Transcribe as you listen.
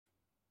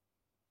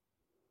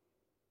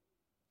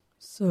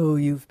So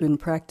you've been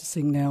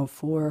practicing now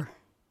for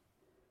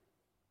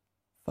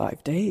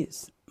 5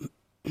 days.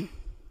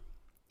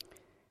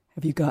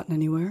 Have you gotten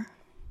anywhere?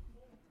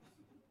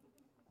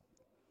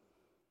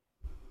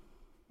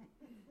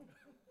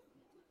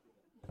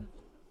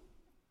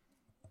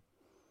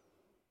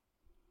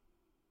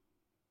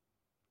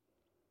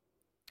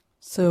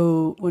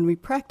 So when we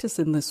practice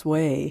in this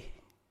way,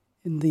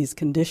 in these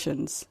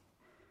conditions,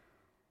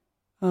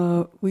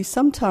 we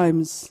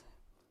sometimes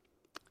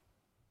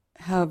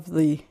have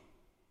the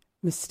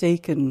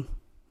mistaken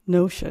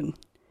notion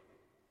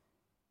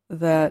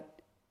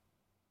that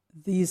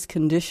these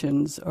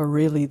conditions are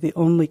really the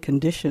only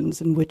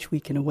conditions in which we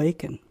can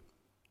awaken.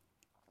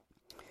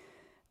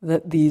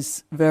 That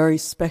these very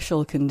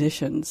special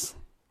conditions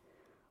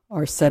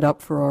are set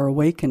up for our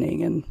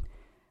awakening. And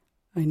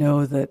I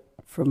know that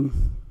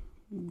from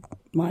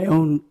my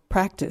own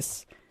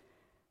practice,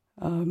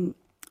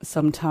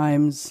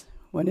 sometimes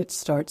when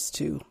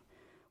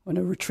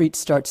a retreat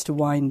starts to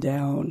wind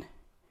down,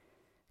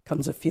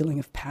 comes a feeling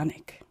of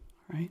panic,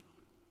 right?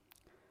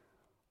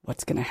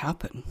 What's going to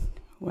happen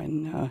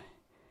when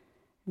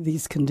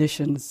these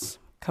conditions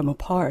come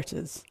apart,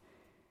 as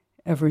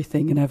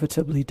everything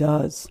inevitably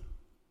does?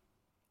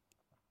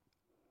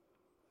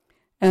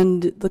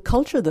 And the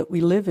culture that we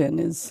live in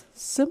is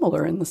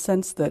similar in the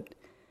sense that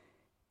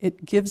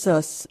it gives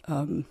us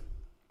a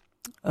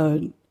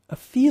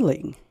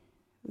feeling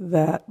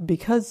that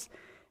because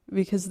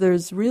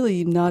there's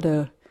really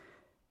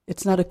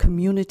it's not a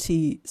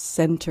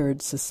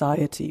community-centered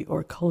society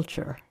or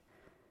culture.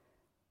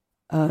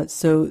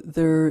 So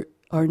there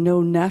are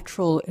no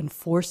natural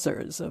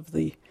enforcers of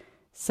the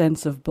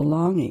sense of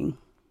belonging.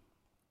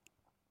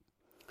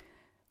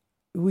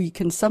 We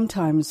can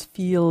sometimes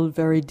feel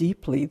very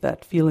deeply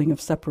that feeling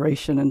of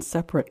separation and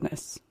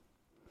separateness.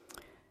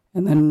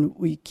 And then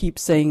we keep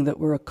saying that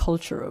we're a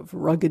culture of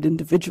rugged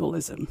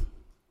individualism.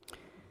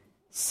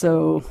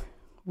 So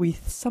we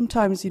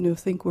sometimes,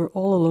 think we're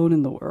all alone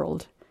in the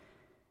world,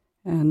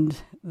 and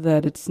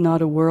that it's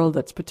not a world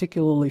that's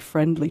particularly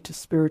friendly to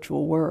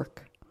spiritual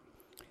work.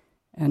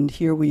 And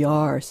here we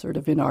are, sort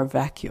of in our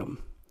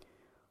vacuum,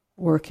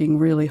 working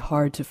really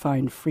hard to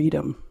find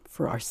freedom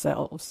for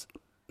ourselves.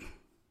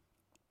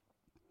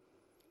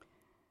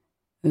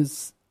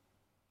 There's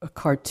a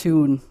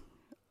cartoon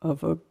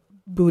of a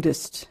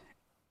Buddhist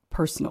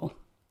personal,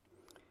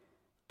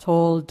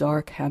 tall,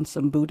 dark,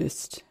 handsome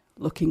Buddhist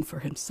looking for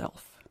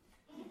himself.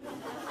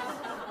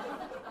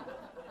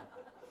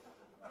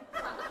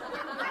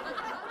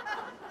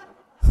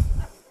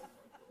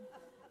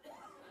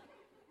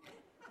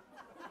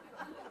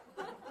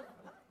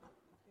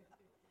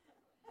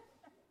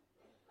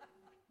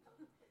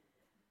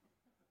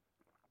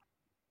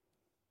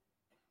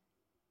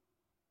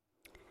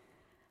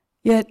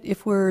 Yet,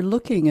 if we're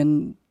looking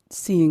and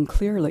seeing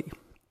clearly,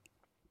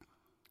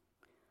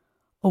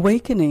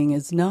 awakening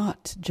is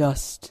not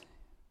just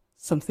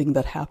something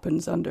that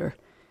happens under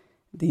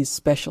these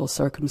special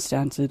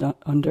circumstances,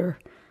 under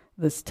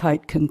this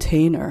tight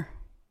container,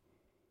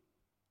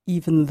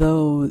 even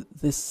though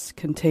this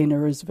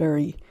container is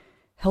very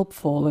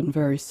helpful and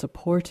very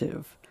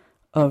supportive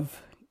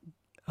of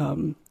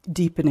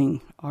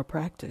deepening our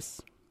practice.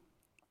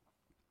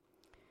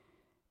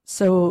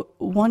 So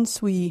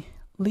once we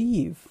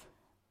leave,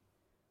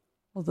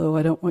 although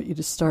I don't want you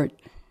to start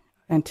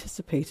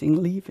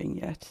anticipating leaving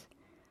yet,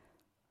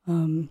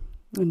 and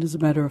as a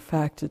matter of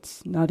fact,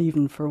 it's not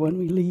even for when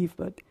we leave,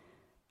 but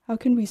how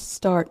can we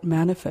start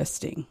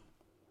manifesting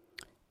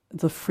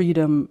the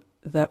freedom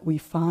that we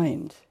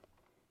find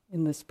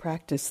in this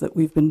practice that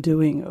we've been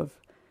doing of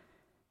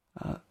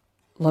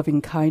loving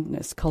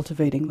kindness,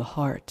 cultivating the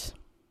heart?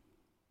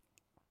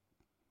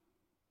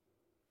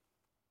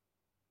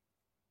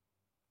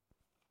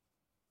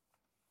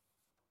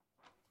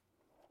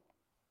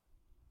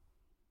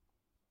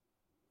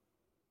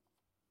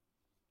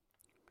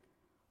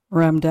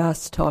 Ram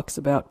Dass talks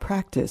about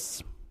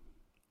practice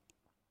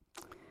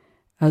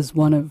as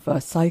one of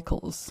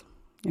cycles.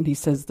 And he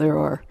says there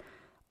are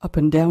up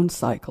and down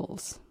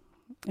cycles.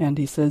 And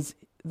he says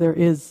there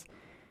is,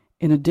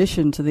 in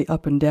addition to the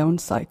up and down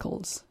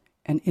cycles,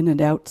 an in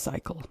and out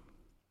cycle.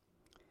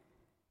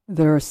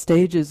 There are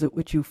stages at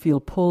which you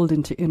feel pulled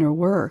into inner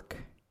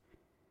work,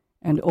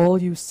 and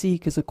all you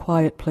seek is a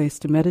quiet place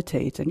to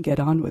meditate and get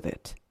on with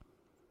it.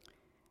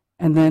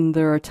 And then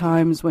there are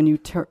times when you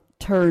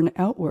turn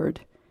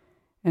outward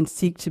and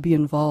seek to be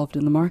involved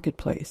in the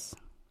marketplace.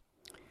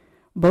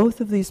 Both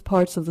of these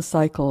parts of the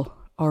cycle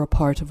are a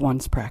part of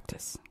one's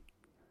practice.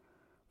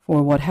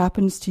 For what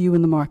happens to you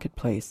in the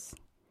marketplace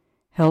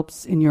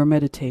helps in your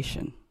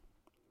meditation.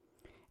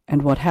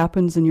 And what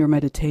happens in your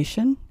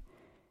meditation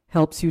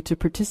helps you to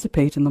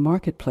participate in the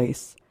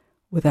marketplace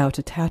without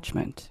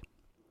attachment.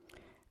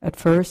 At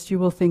first, you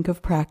will think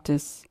of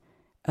practice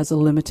as a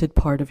limited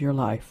part of your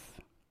life.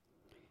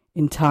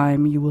 In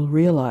time, you will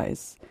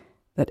realize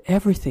that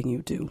everything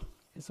you do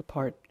is a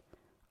part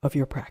of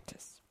your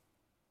practice.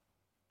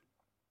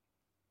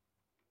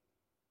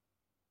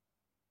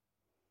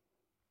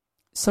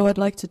 So I'd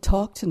like to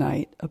talk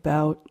tonight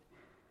about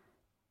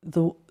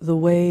the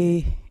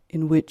way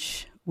in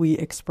which we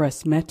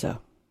express metta,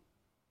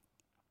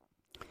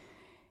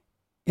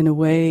 in a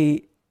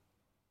way,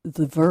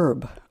 the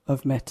verb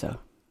of metta,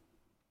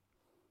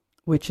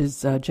 which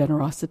is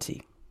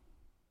generosity.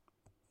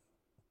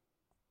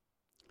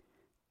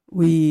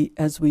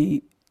 As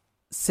we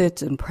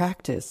sit and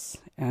practice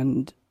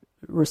and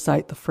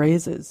recite the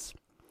phrases,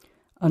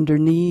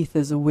 underneath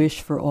is a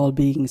wish for all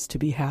beings to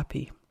be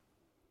happy,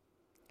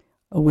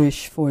 a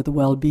wish for the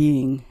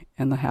well-being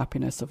and the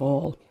happiness of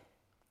all.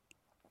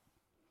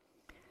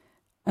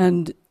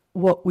 And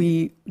what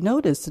we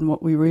notice and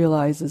what we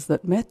realize is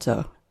that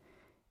metta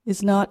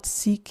is not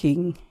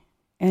seeking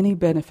any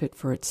benefit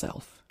for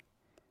itself.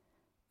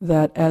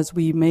 That as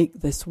we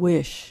make this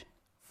wish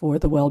for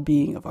the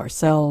well-being of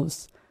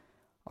ourselves,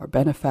 our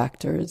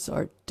benefactors,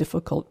 our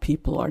difficult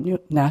people,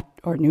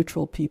 our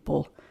neutral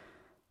people,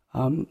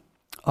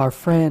 our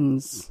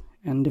friends,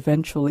 and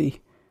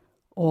eventually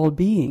all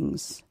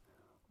beings,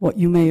 what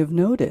you may have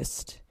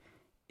noticed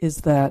is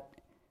that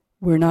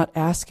we're not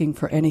asking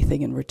for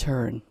anything in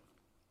return.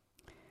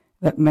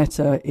 That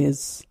metta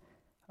is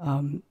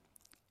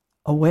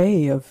a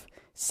way of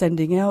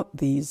sending out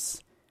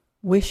these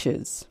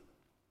wishes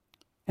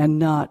and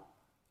not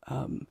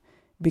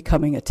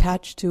becoming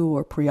attached to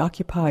or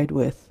preoccupied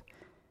with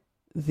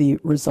the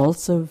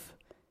results of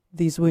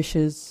these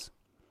wishes,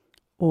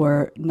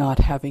 or not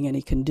having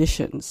any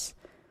conditions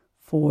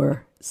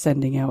for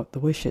sending out the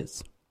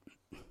wishes.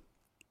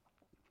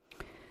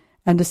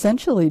 And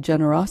essentially,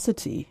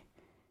 generosity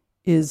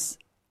is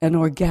an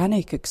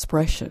organic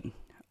expression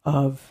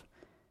of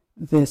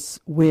this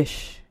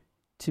wish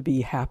to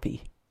be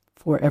happy,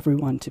 for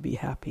everyone to be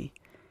happy.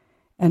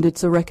 And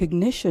it's a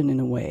recognition,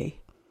 in a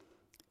way,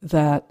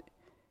 that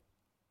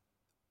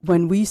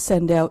when we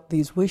send out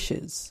these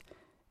wishes,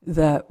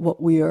 that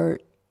what we are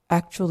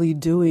actually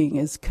doing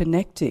is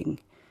connecting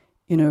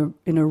in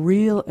a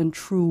real and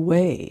true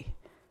way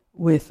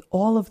with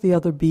all of the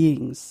other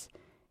beings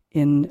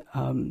in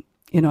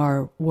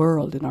our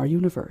world, in our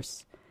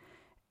universe.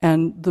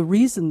 And the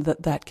reason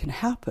that that can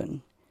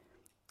happen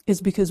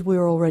is because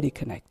we're already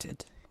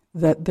connected,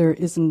 that there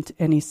isn't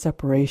any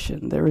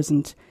separation, there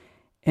isn't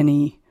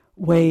any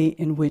way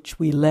in which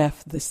we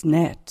left this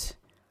net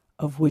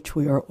of which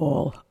we are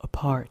all a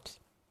part.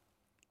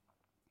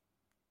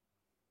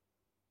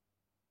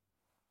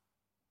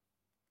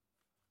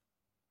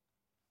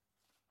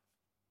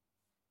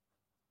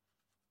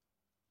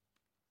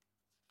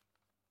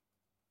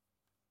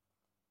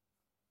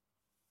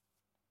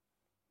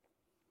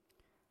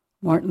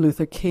 Martin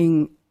Luther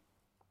King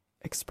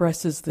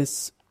expresses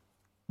this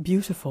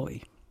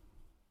beautifully.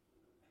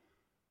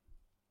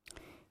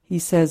 He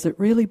says it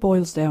really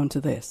boils down to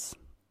this,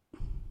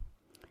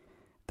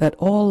 that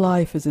all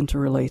life is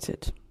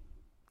interrelated.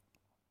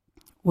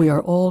 We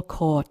are all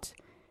caught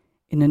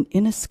in an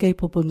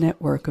inescapable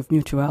network of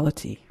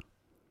mutuality,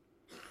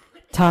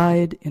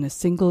 tied in a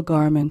single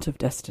garment of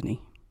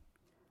destiny.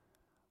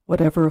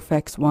 Whatever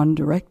affects one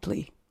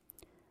directly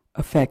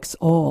affects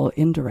all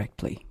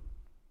indirectly.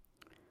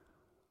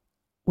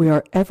 We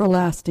are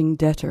everlasting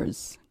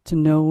debtors to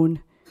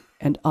known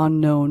and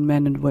unknown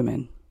men and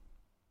women.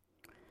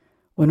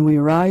 When we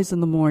arise in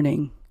the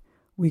morning,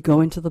 we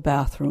go into the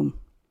bathroom,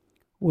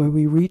 where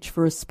we reach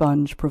for a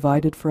sponge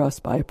provided for us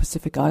by a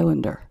Pacific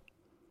Islander.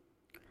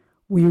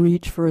 We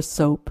reach for a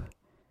soap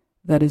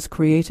that is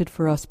created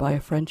for us by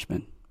a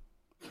Frenchman.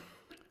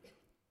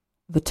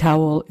 The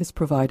towel is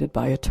provided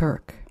by a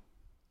Turk.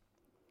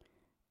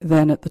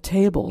 Then at the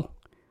table,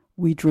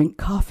 we drink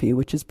coffee,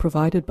 which is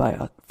provided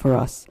for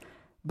us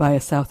by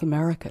a South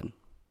American,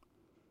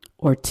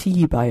 or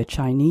tea by a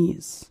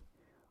Chinese,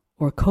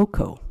 or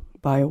cocoa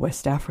by a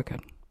West African.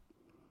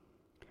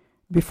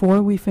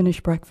 Before we finish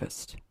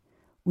breakfast,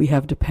 we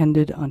have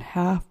depended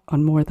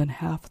on more than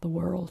half the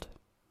world.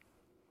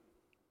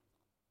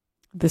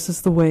 This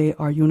is the way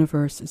our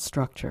universe is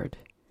structured.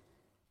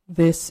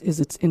 This is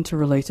its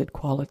interrelated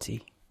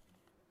quality.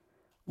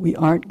 We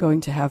aren't going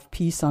to have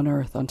peace on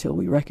earth until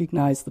we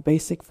recognize the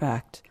basic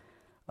fact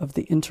of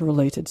the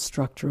interrelated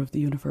structure of the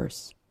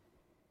universe.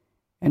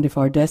 And if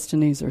our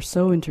destinies are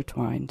so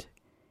intertwined,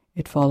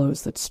 it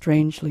follows that,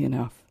 strangely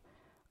enough,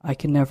 I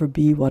can never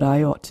be what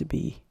I ought to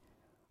be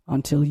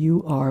until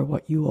you are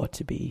what you ought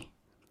to be,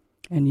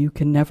 and you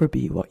can never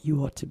be what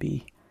you ought to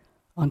be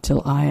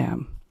until I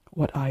am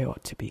what I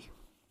ought to be.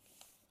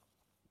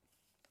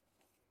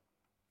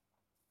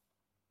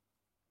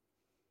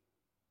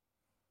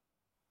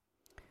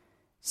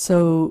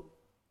 So,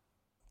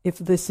 if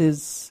this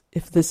is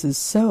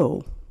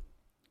so,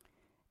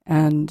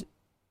 and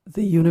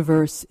the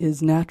universe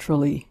is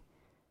naturally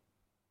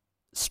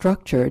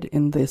structured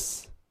in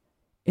this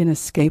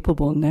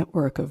inescapable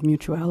network of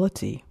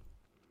mutuality,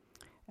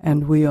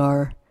 and we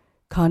are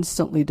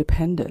constantly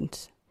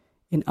dependent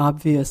in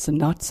obvious and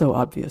not so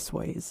obvious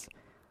ways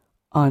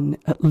on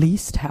at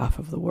least half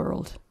of the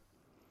world,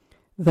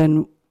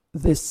 then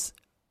this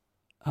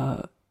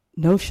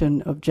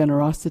notion of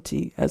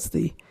generosity as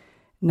the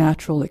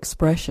natural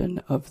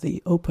expression of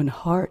the open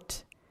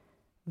heart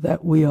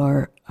that we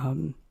are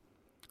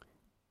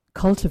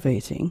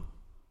cultivating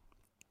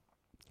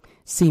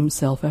seems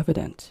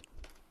self-evident.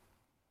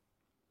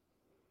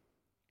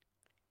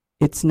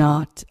 It's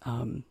not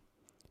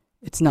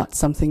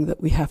something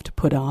that we have to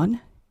put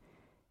on.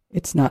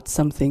 It's not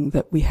something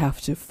that we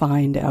have to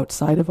find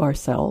outside of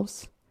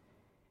ourselves.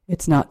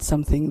 It's not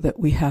something that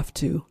we have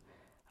to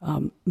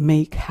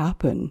make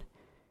happen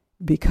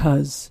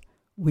because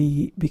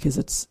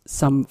it's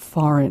some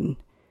foreign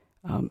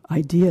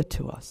idea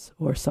to us,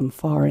 or some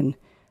foreign,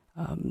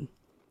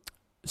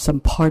 some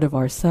part of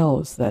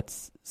ourselves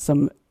that's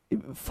some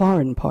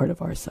foreign part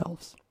of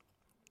ourselves.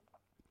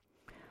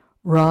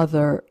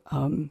 Rather,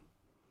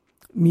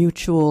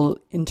 mutual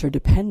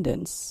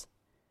interdependence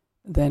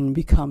then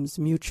becomes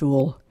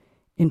mutual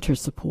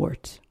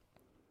intersupport.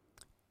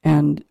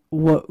 And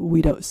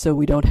we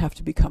don't have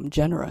to become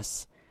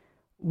generous.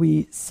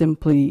 We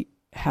simply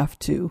have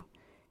to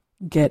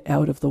get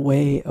out of the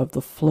way of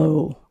the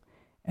flow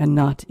and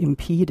not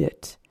impede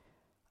it,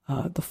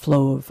 the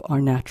flow of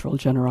our natural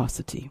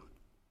generosity.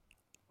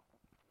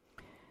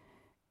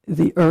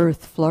 The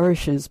earth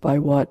flourishes by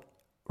what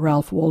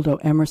Ralph Waldo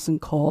Emerson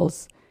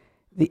calls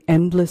the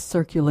endless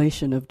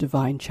circulation of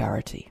divine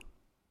charity.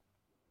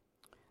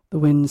 The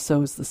wind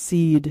sows the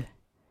seed,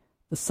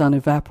 the sun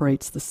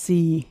evaporates the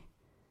sea,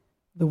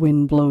 the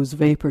wind blows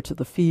vapor to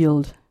the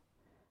field,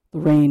 the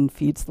rain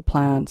feeds the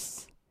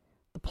plants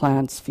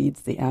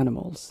feeds the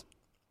animals.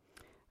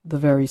 The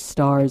very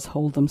stars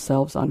hold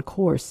themselves on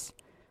course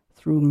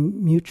through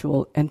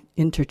mutual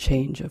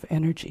interchange of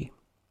energy.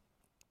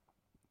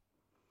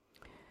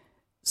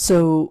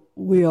 So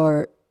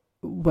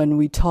when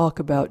we talk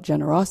about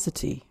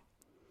generosity,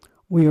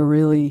 we are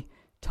really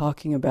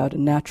talking about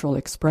a natural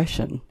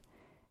expression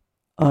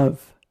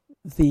of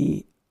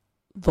the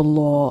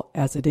law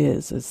as it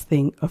is,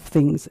 of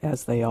things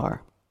as they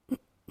are.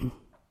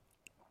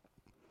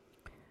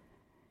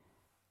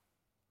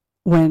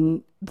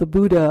 When the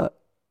Buddha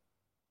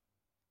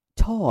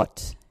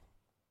taught,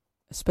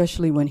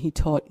 especially when he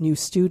taught new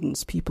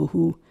students, people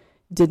who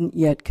didn't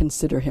yet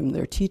consider him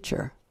their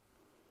teacher,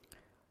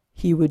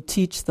 he would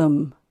teach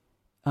them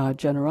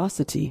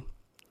generosity,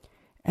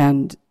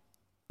 and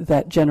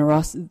that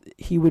generosity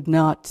he would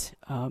not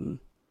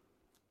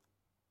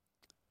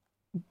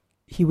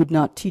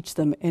teach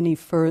them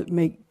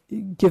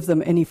give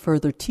them any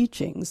further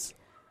teachings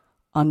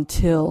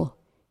until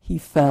he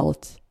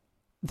felt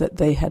that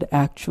they had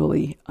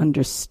actually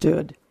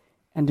understood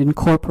and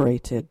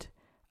incorporated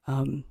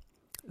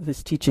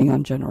this teaching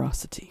on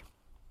generosity.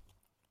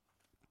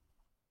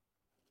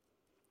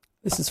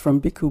 This is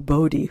from Bhikkhu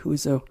Bodhi,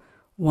 who's a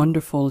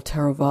wonderful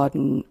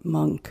Theravadan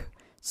monk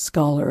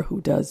scholar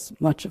who does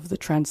much of the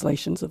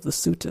translations of the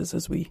suttas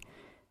as we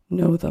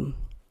know them.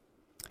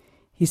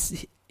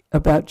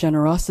 About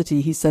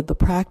generosity, he said, the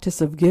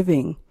practice of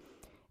giving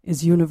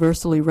is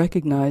universally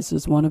recognized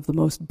as one of the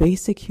most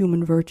basic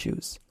human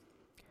virtues,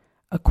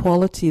 a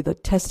quality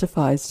that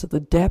testifies to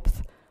the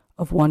depth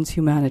of one's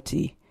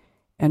humanity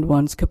and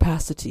one's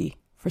capacity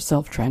for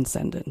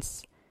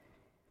self-transcendence.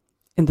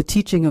 In the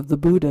teaching of the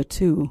Buddha,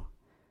 too,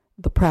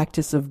 the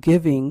practice of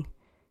giving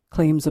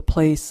claims a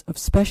place of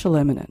special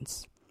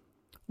eminence,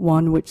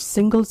 one which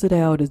singles it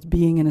out as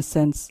being, in a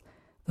sense,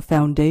 the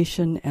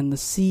foundation and the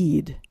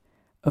seed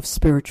of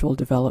spiritual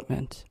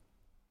development.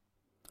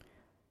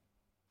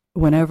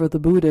 Whenever the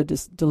Buddha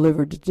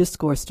delivered a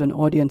discourse to an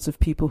audience of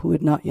people who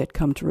had not yet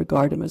come to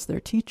regard him as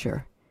their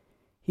teacher,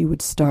 he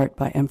would start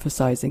by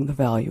emphasizing the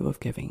value of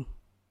giving.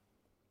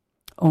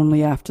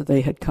 Only after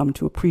they had come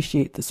to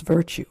appreciate this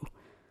virtue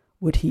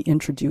would he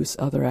introduce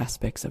other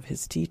aspects of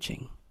his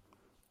teaching.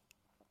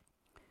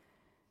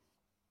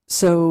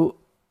 So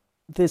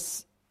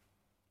this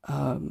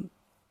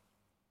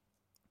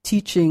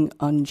teaching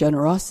on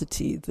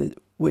generosity,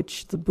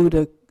 which the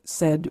Buddha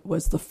said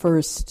was the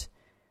first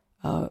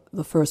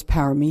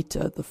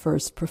paramita, the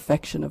first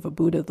perfection of a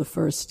Buddha, the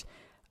first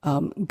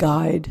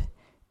guide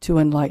to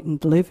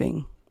enlightened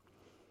living,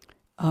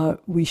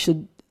 we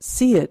should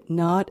see it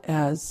not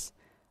as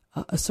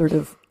a sort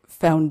of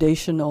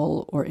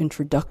foundational or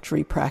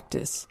introductory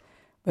practice,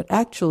 but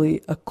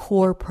actually a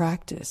core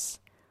practice,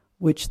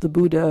 which the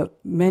Buddha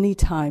many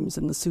times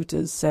in the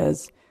suttas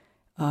says,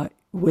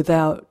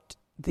 without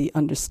the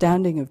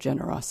understanding of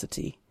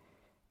generosity,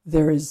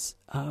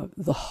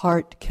 the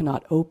heart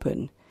cannot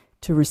open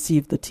to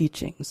receive the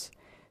teachings.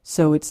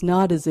 So it's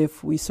not as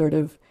if we sort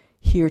of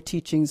hear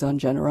teachings on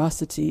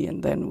generosity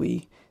and then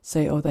we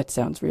say, oh, that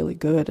sounds really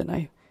good,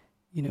 and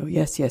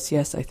yes,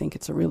 I think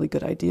it's a really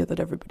good idea that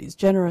everybody's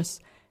generous,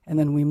 and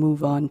then we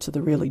move on to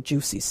the really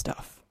juicy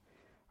stuff,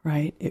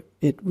 right?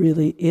 It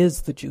really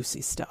is the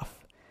juicy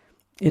stuff.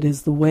 It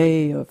is the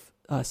way of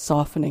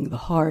softening the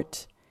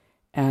heart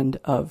and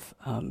of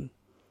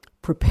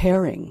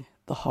preparing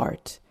the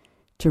heart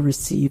to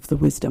receive the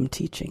wisdom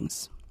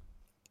teachings.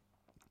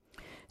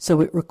 So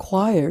it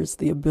requires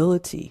the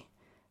ability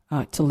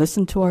to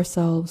listen to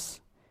ourselves,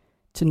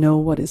 to know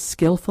what is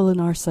skillful in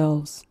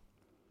ourselves,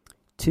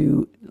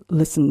 to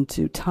listen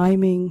to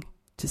timing,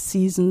 to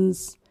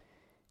seasons,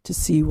 to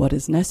see what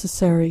is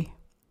necessary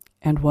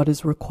and what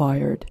is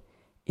required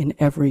in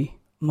every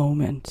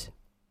moment.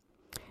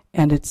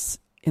 And it's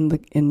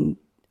in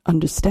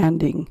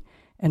understanding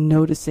and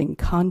noticing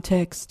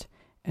context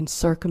and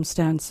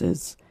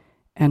circumstances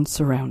and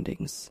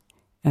surroundings.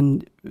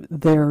 And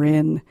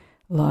therein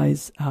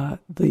lies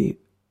the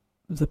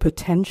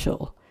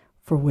potential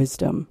for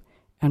wisdom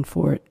and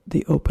for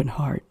the open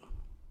heart.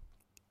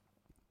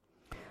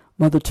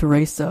 Mother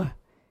Teresa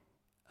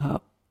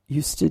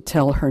used to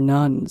tell her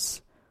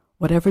nuns,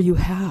 whatever you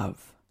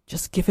have,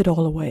 just give it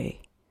all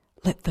away.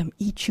 Let them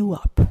eat you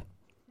up.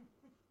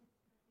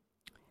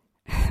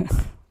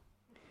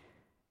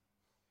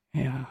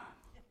 Yeah.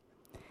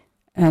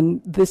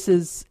 And this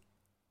is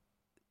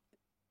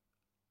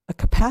a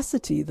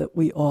capacity that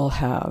we all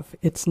have.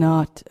 It's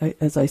not,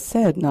 as I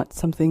said, not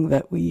something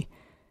that we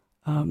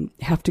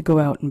have to go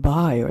out and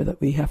buy, or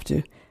that we have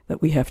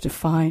to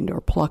find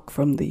or pluck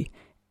from the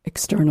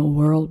external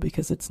world,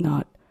 because it's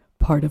not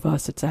part of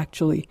us. It's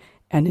actually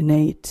an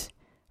innate,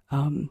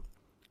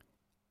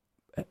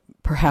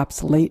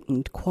 perhaps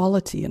latent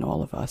quality in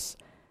all of us.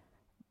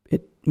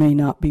 It may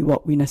not be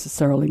what we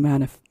necessarily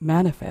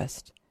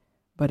manifest,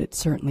 but it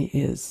certainly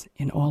is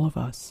in all of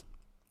us.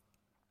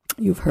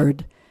 You've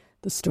heard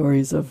the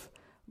stories of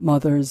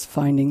mothers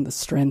finding the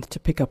strength to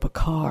pick up a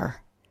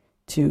car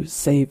to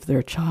save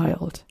their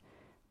child.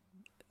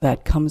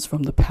 That comes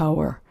from the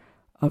power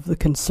of the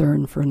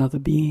concern for another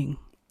being.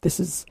 This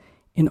is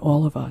in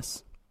all of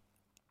us.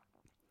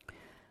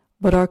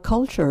 But our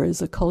culture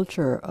is a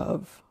culture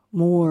of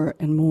more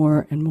and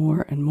more and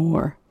more and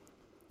more.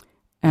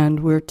 And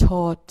we're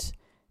taught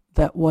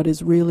that what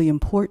is really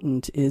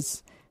important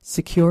is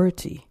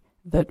security,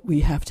 that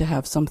we have to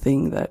have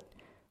something that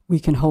we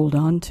can hold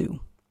on to.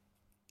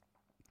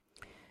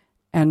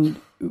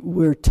 And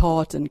we're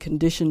taught and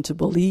conditioned to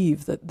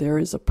believe that there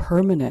is a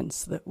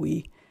permanence that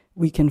we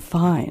can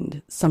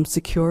find, some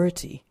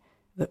security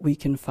that we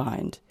can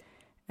find.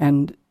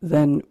 And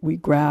then we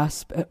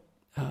grasp at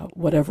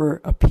whatever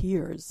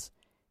appears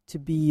to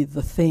be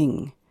the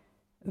thing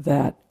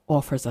that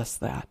offers us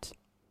that.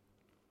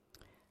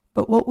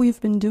 But what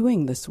we've been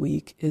doing this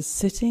week is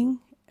sitting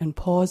and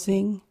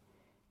pausing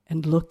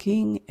and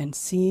looking and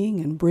seeing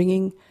and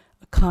bringing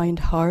a kind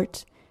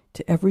heart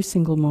to every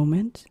single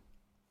moment,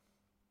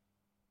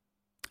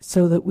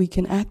 so that we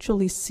can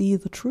actually see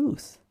the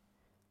truth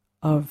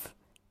of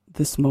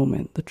this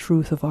moment, the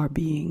truth of our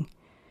being.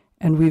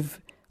 And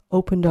we've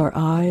opened our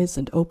eyes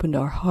and opened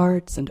our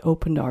hearts and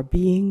opened our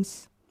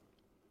beings.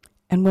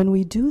 And when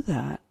we do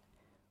that,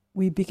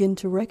 we begin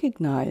to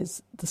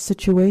recognize the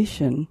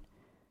situation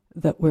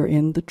that we're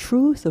in, the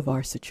truth of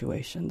our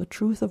situation, the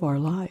truth of our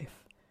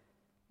life,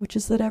 which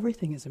is that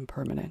everything is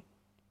impermanent.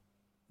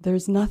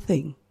 There's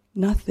nothing.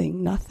 I'll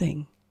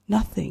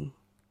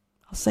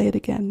say it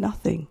again,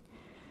 nothing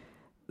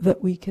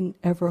that we can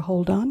ever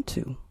hold on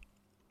to.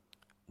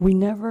 We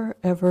never,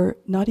 ever,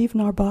 not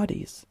even our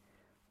bodies.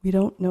 We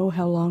don't know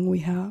how long we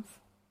have.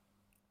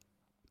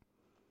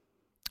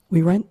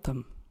 We rent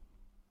them.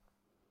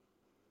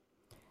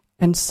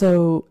 And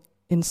so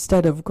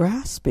instead of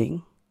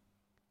grasping,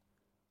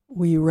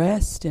 we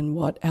rest in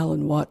what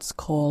Alan Watts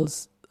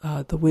calls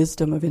the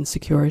wisdom of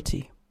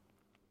insecurity.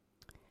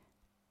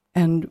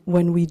 And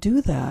when we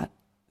do that,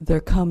 there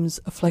comes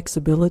a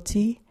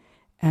flexibility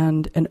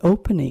and an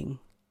opening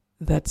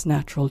that's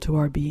natural to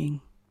our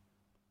being.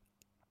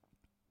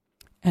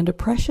 And a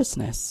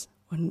preciousness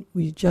when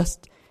we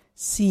just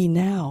see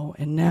now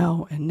and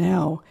now and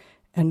now.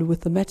 And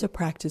with the Metta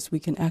practice, we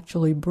can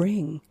actually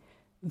bring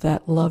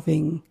that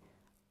loving,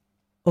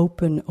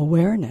 open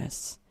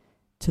awareness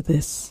to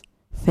this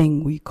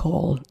thing we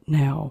call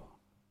now,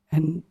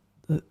 and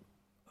of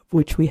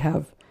which we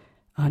have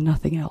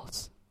nothing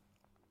else.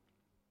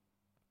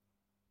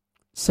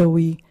 So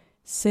we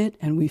sit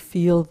and we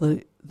feel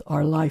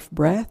our life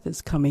breath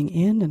is coming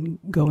in and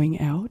going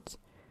out.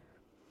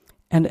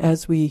 And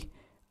as we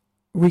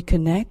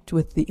reconnect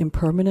with the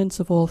impermanence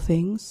of all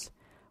things,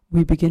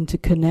 we begin to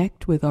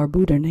connect with our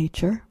Buddha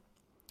nature,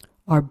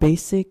 our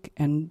basic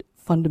and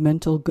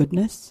fundamental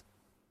goodness,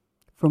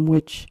 from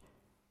which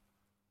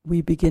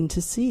we begin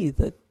to see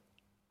that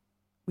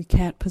we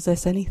can't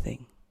possess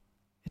anything.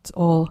 It's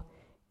all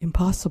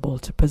impossible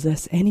to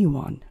possess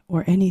anyone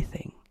or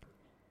anything,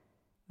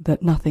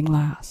 that nothing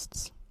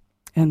lasts,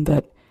 and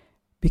that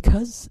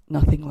because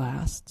nothing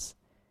lasts,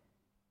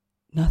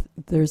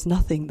 there's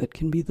nothing that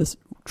can be the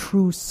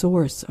true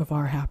source of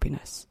our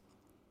happiness.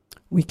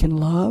 We can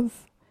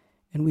love,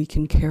 and we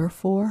can care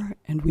for,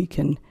 and we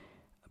can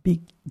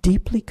be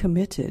deeply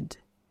committed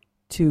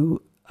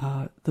to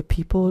the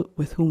people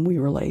with whom we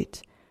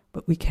relate,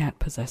 but we can't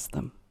possess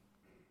them.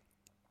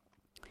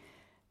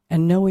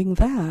 And knowing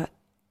that,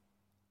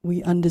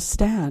 we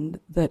understand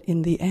that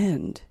in the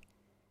end,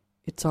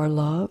 it's our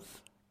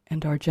love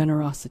and our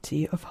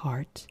generosity of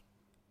heart,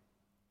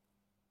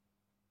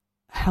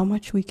 how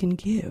much we can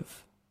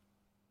give,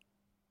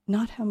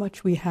 not how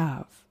much we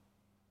have,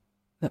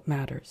 that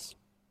matters.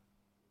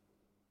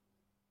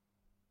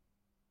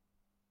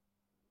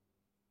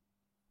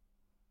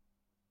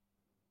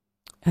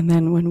 And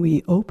then when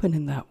we open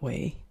in that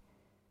way,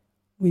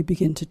 we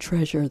begin to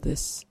treasure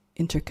this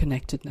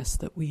interconnectedness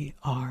that we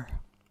are.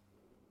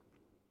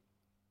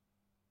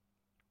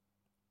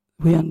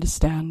 We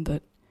understand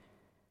that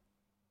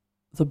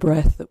the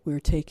breath that we're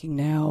taking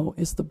now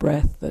is the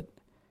breath that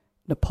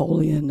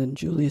Napoleon and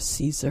Julius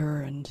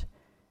Caesar and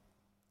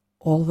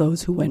all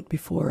those who went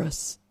before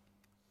us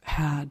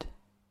had,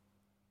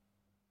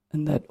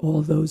 and that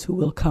all those who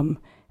will come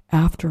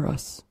after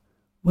us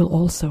will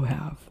also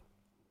have.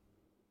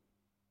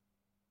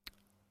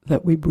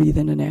 That we breathe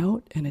in and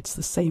out, and it's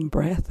the same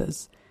breath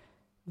as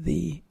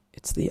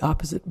it's the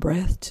opposite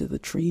breath to the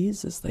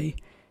trees as they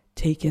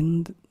take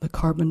in the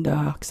carbon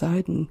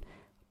dioxide and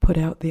put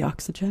out the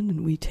oxygen,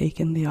 and we take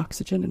in the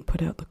oxygen and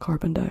put out the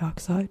carbon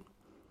dioxide,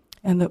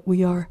 and that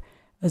we are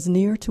as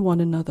near to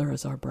one another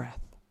as our breath.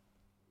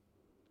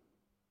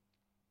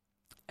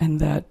 And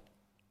that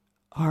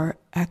our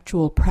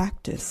actual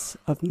practice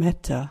of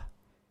metta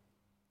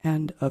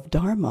and of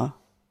dharma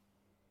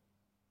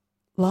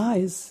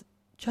lies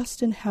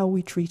just in how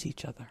we treat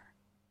each other.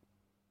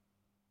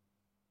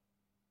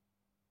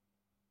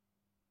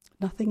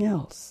 Nothing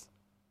else.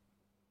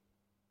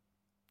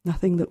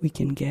 Nothing that we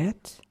can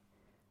get,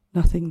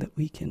 nothing that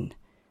we can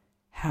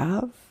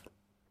have,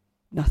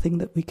 nothing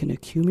that we can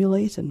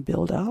accumulate and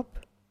build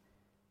up,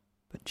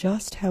 but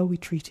just how we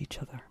treat each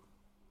other.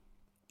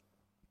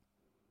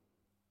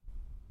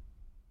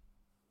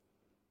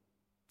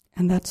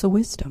 And that's a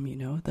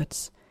wisdom,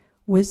 that's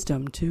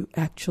wisdom to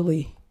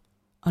actually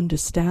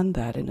understand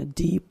that in a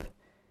deep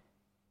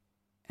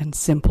and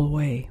simple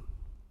way.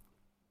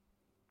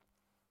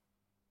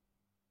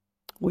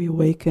 We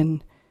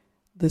awaken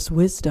this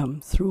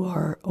wisdom through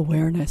our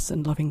awareness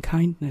and loving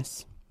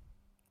kindness.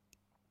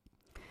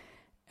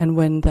 And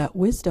when that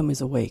wisdom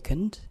is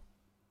awakened,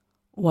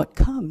 what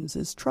comes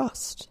is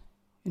trust.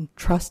 And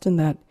trust in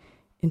that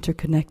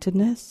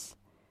interconnectedness,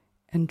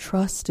 and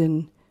trust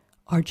in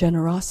our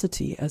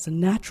generosity as a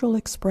natural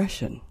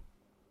expression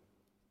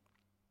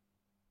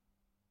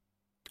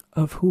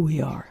of who we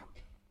are.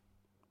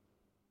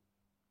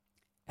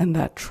 And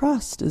that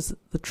trust is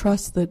the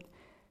trust that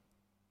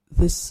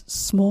this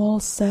small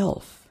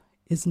self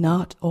is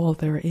not all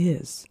there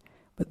is,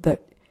 but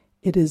that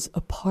it is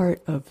a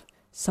part of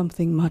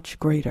something much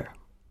greater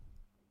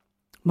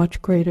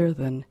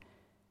than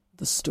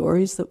the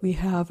stories that we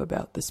have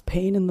about this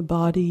pain in the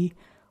body,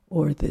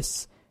 or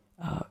this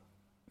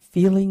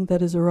feeling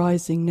that is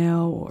arising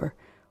now, or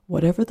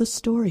whatever the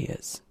story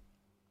is.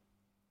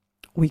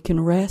 We can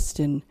rest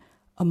in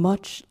a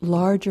much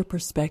larger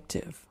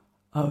perspective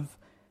of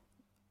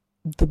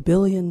the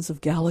billions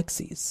of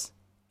galaxies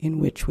in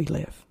which we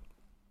live,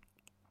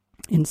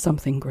 in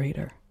something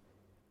greater.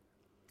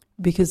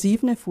 Because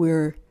even if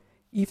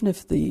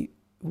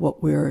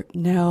what we're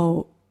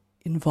now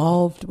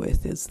involved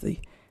with is the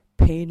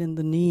pain in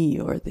the knee,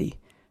 or the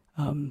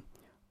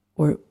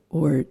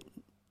or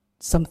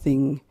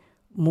something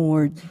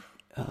more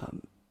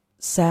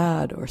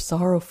sad or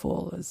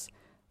sorrowful as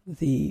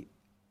the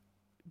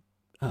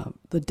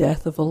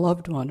death of a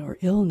loved one, or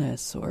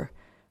illness, or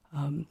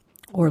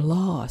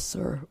loss,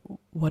 or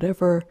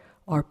whatever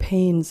our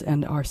pains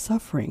and our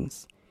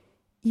sufferings,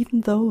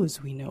 even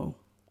those we know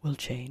will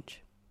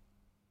change.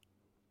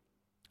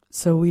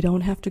 So we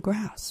don't have to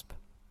grasp,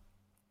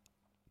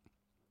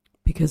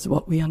 because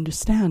what we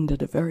understand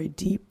at a very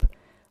deep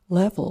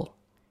level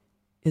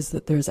is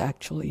that there's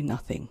actually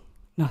nothing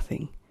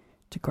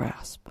to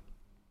grasp.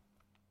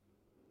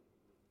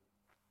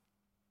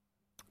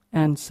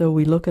 And so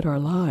we look at our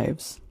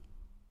lives,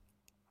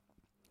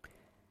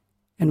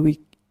 and we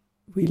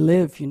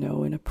live,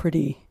 in a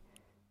pretty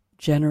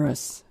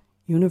generous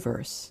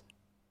universe.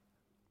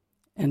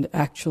 And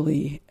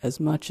actually, as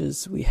much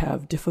as we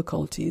have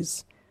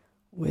difficulties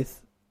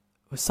with,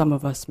 some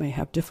of us may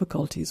have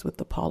difficulties with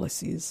the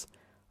policies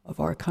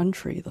of our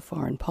country, the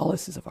foreign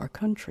policies of our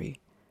country,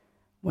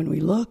 when we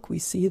look, we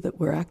see that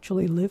we're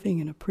actually living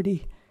in a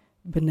pretty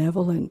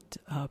benevolent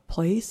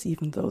place.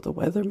 Even though the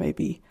weather may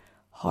be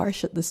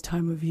harsh at this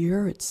time of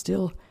year, it's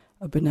still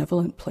a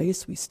benevolent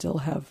place. We still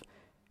have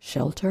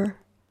shelter,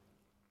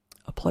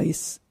 a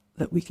place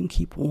that we can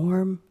keep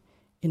warm,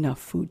 enough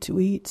food to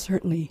eat.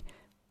 Certainly,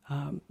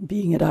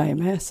 being at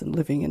IMS and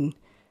living in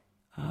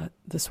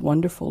this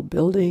wonderful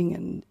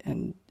building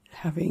and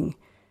having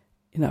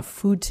enough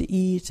food to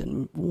eat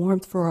and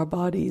warmth for our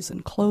bodies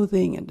and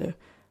clothing, and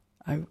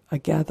I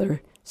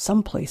gather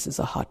some places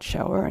a hot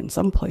shower and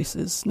some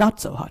places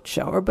not so hot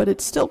shower, but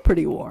it's still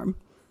pretty warm.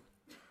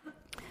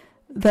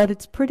 That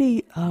it's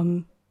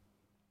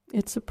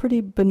a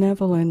pretty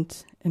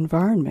benevolent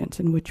environment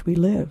in which we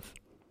live.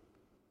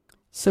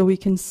 So we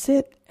can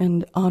sit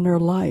and honor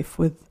life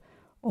with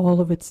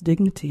all of its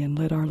dignity and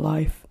let our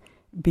life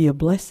be a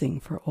blessing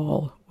for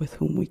all with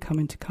whom we come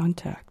into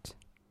contact.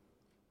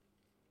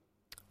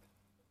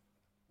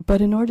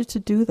 But in order to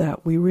do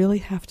that, we really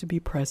have to be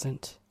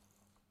present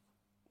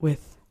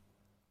with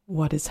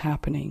what is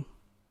happening.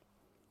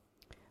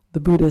 The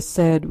Buddha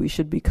said we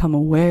should become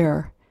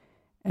aware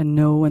and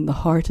know when the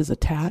heart is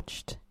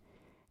attached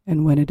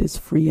and when it is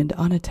free and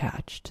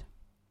unattached.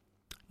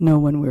 Know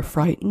when we're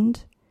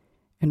frightened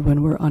and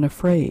when we're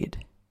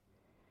unafraid.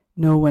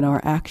 know when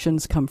our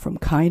actions come from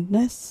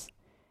kindness,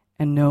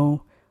 and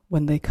know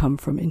when they come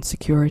from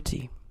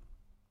insecurity.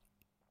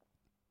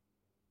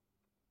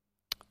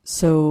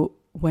 So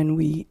when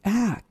we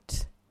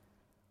act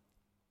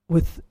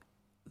with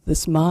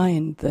this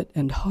mind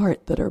and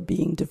heart that are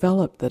being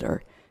developed, that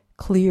are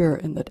clear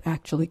and that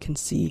actually can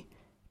see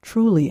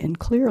truly and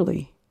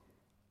clearly,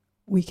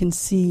 we can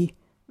see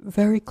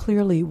very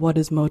clearly what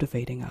is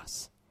motivating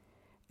us.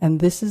 And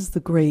this is the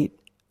great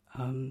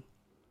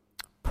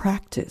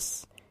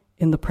practice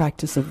in the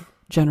practice of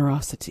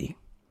generosity.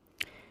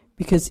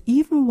 Because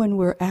even when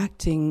we're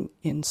acting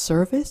in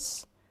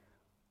service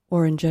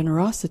or in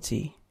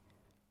generosity,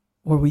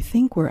 or we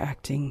think we're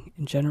acting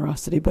in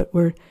generosity, but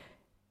we're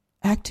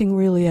acting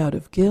really out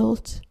of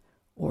guilt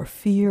or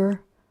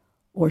fear,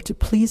 or to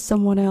please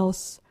someone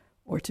else,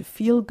 or to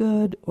feel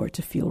good, or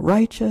to feel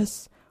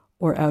righteous,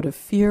 or out of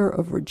fear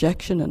of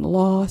rejection and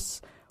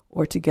loss,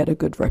 or to get a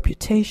good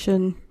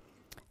reputation,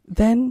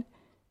 then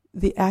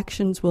the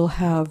actions will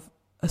have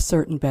a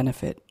certain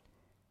benefit,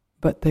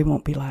 but they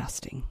won't be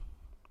lasting.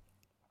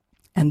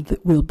 And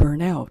will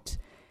burn out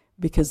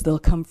because they'll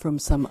come from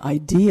some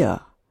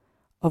idea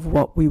of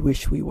what we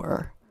wish we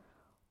were,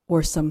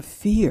 or some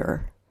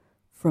fear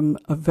from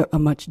a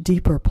much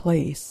deeper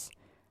place,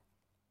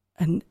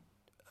 and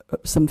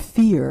some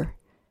fear,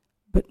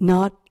 but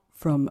not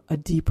from a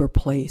deeper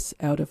place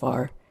out of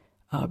our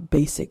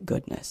basic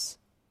goodness.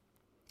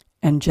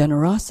 And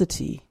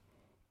generosity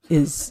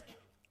is,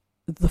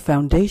 the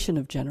foundation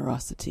of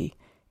generosity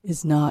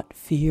is not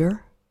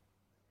fear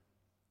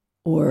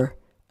or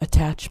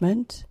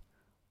attachment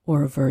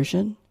or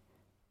aversion,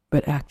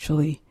 but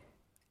actually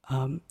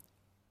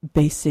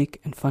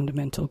basic and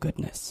fundamental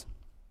goodness.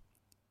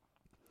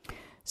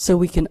 So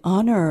we can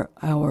honor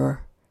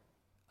our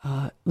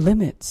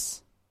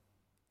limits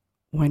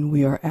when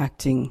we are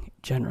acting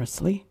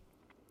generously,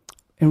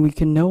 and we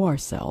can know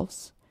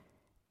ourselves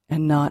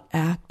and not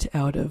act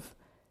out of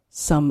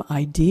some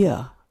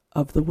idea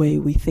of the way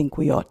we think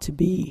we ought to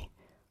be,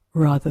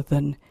 rather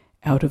than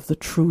out of the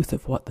truth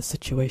of what the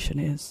situation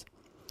is.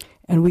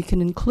 And we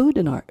can include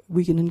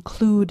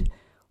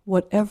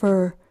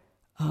whatever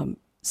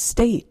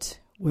state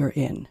we're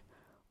in,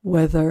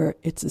 whether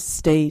it's a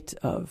state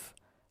of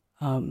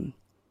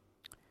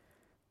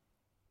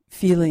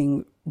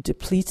feeling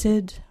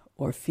depleted,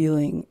 or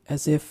feeling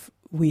as if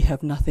we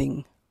have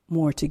nothing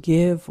more to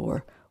give,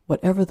 or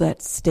whatever that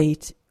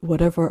state,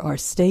 whatever our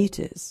state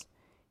is,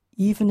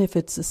 even if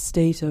it's a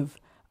state of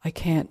I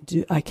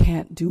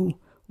can't do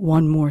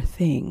one more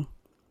thing.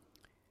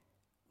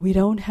 We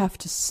don't have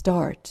to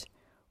start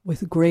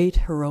with great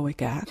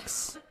heroic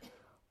acts,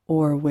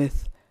 or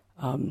with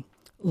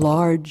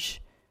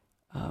larger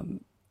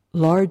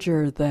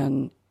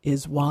than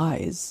is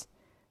wise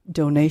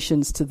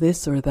donations to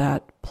this or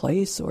that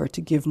place, or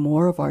to give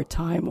more of our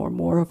time or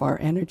more of our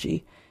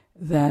energy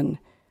than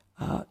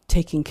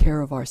taking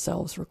care of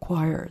ourselves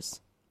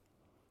requires.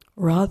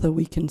 Rather,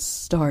 we can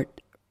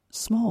start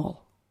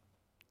small.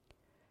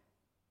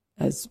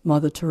 As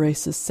Mother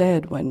Teresa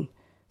said when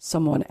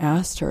someone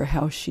asked her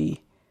how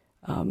she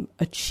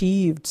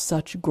achieved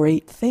such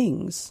great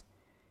things,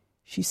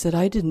 she said,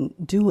 "I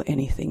didn't do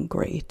anything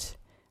great.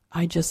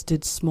 I just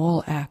did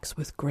small acts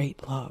with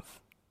great love."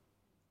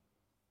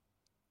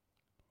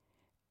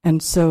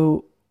 And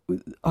so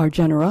our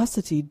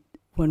generosity,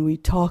 when we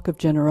talk of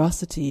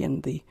generosity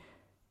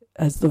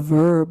as the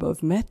verb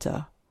of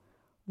metta,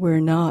 we're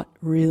not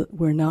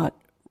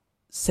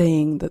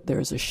saying that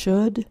there's a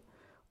should,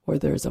 or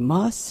there's a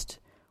must,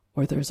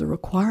 or there's a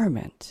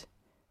requirement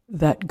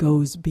that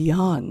goes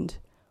beyond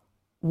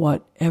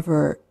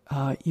whatever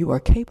you are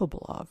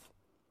capable of.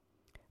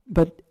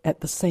 But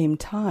at the same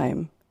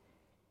time,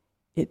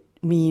 it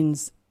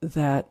means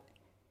that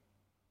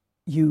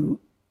you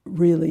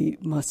really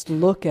must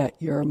look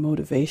at your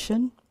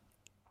motivation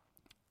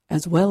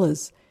as well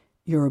as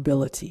your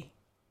ability,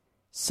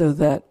 so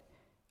that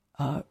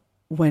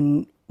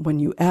when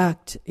you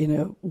act in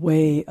a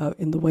way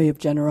in the way of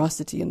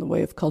generosity, in the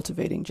way of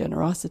cultivating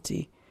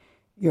generosity,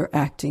 you're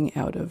acting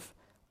out of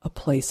a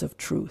place of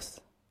truth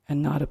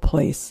and not a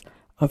place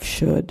of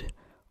should,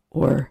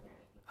 or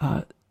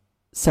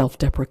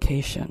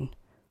self-deprecation,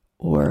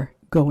 or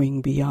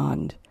going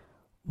beyond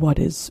what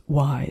is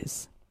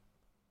wise.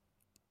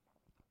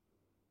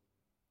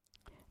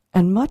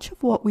 And much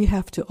of what we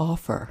have to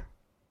offer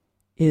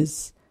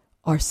is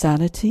our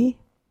sanity,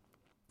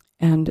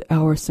 and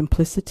our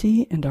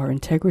simplicity, and our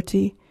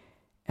integrity,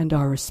 and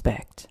our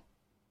respect.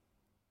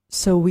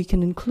 So we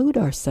can include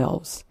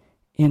ourselves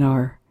in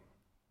our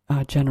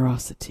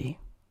generosity.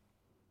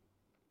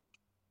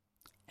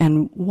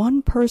 And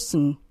one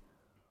person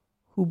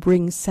who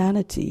brings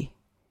sanity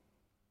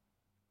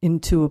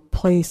into a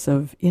place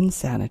of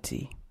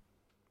insanity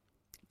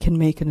can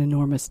make an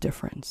enormous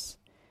difference.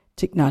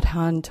 Thich Nhat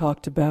Hanh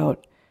talked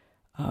about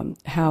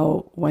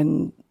how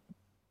when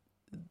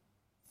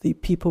the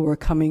people were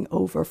coming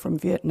over from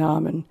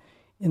Vietnam and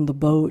in the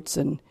boats,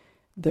 and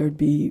there'd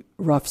be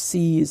rough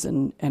seas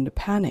and a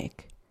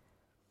panic,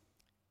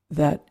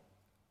 that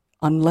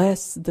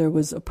unless there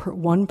was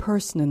one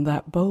person in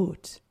that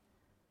boat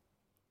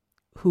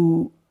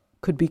who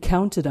could be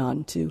counted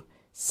on to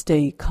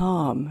stay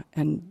calm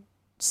and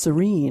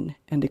serene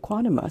and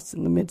equanimous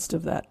in the midst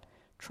of that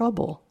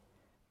trouble,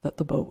 that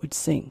the boat would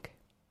sink.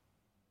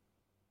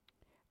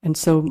 And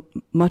so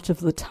much of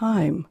the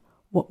time,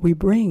 what we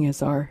bring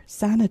is our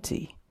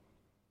sanity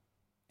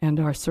and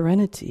our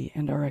serenity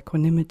and our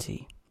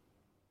equanimity.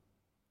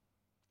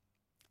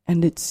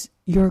 And it's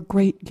your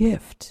great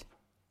gift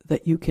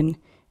that you can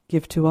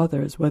give to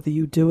others, whether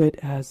you do it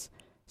as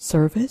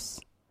service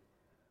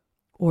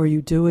or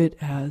you do it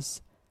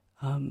as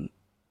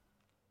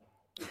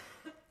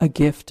a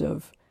gift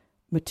of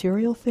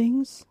material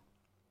things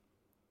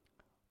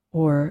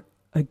or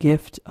a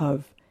gift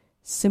of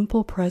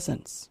simple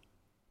presence.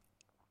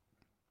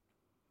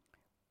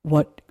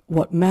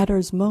 What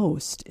matters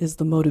most is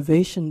the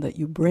motivation that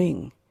you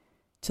bring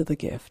to the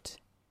gift,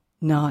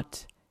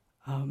 not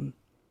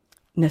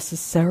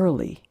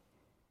necessarily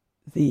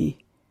the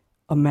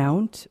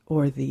amount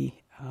or the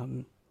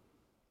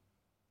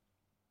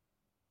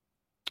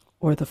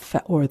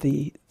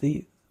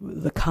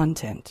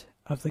content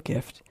of the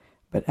gift,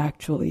 but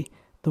actually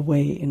the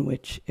way in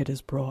which it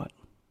is brought.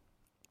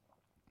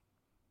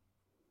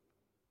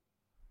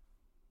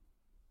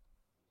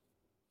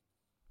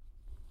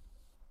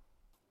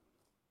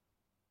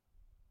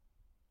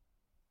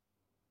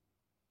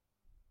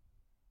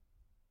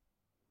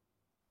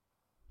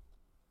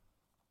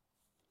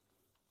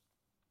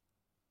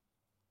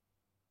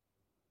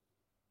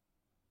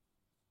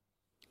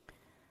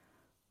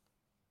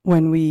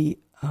 When we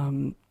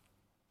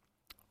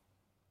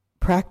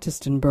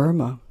practiced in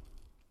Burma,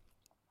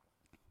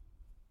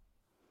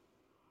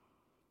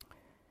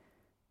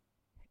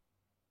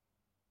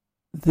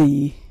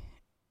 the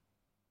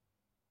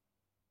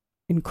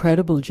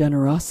incredible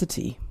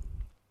generosity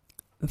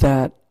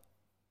that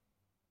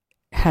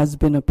has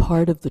been a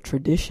part of the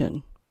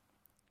tradition,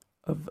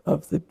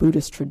 of the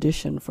Buddhist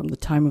tradition from the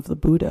time of the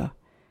Buddha,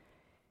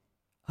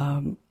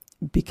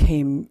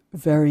 became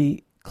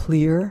very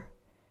clear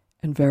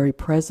and very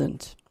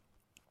present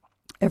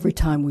every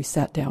time we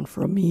sat down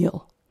for a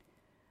meal.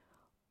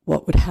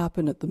 What would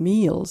happen at the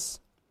meals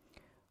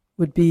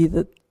would be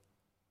that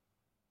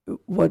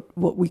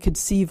what we could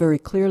see very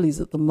clearly is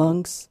that the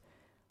monks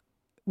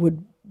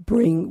would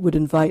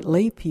invite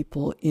lay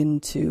people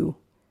into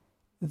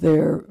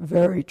their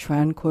very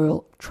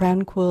tranquil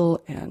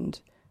and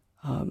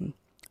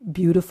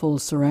beautiful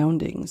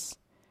surroundings,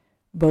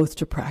 both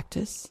to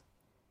practice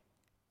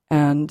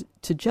and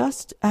to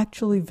just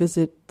actually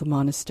visit the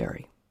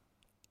monastery.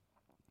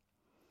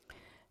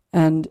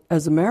 And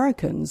as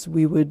Americans,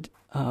 we would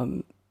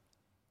come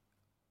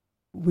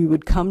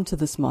to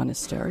this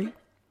monastery.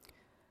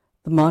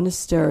 The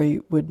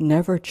monastery would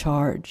never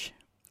charge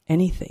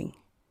anything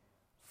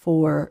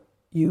for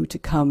you to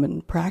come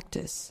and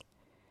practice.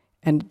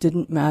 And it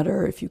didn't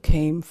matter if you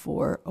came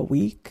for a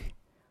week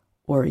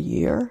or a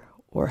year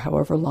or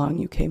however long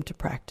you came to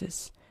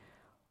practice.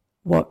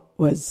 What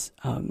was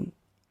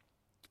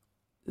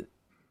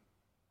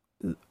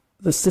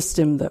the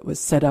system that was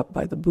set up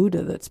by the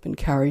Buddha that's been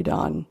carried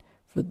on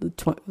for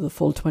the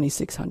full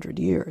 2,600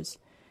 years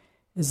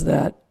is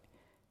that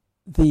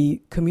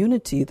the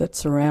community that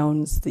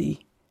surrounds the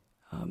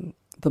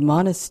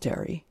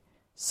monastery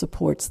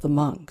supports the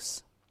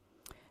monks.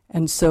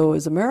 And so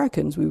as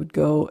Americans,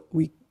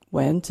 we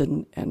went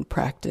and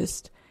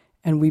practiced,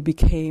 and we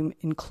became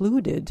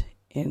included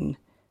in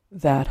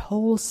that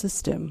whole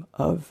system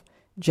of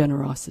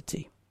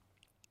generosity.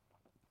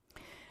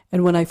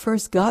 And when I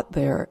first got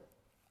there,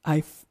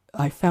 I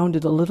found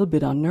it a little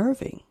bit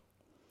unnerving,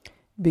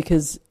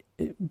 because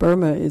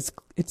Burma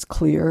it's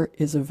clear,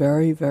 is a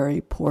very,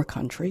 very poor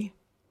country.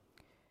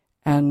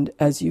 And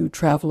as you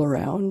travel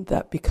around,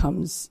 that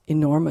becomes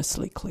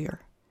enormously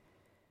clear.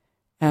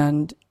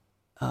 And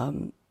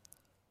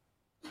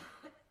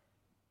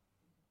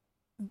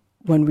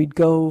when we'd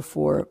go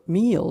for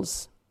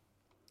meals,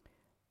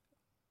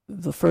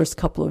 the first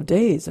couple of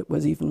days, it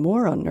was even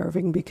more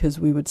unnerving, because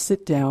we would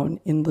sit down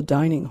in the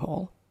dining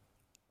hall,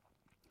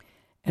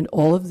 and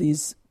all of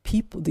these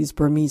people, these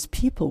Burmese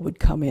people, would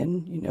come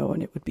in,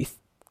 and it would be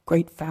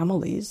great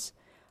families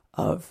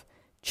of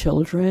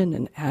children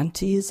and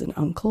aunties and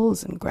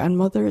uncles and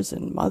grandmothers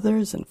and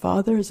mothers and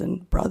fathers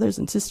and brothers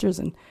and sisters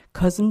and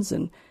cousins,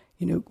 and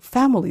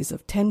families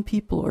of 10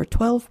 people or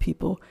 12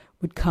 people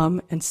would come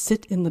and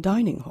sit in the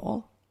dining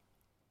hall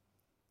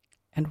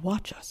and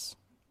watch us.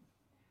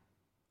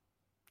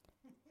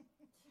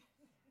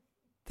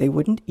 They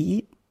wouldn't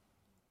eat,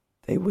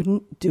 they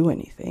wouldn't do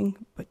anything,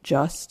 but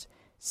just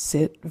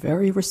sit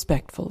very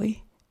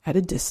respectfully at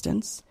a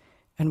distance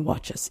and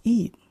watch us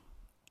eat.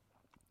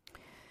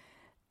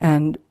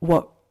 And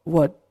what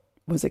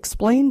was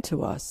explained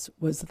to us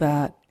was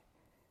that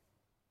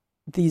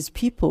these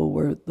people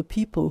were the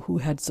people who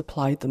had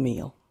supplied the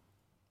meal.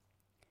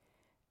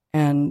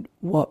 And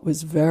what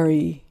was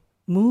very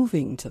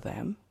moving to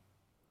them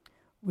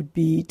would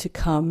be to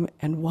come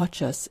and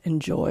watch us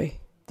enjoy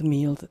the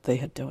meal that they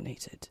had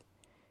donated,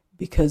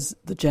 because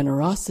the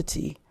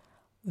generosity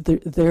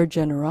their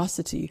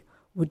generosity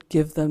would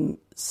give them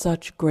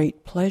such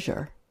great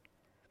pleasure,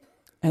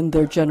 and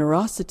their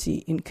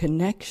generosity in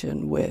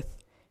connection with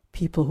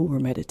people who were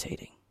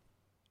meditating.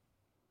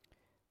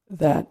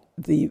 That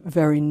the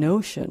very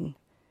notion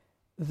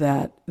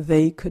that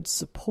they could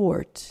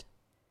support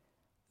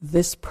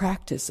this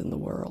practice in the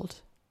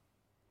world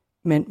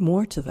meant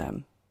more to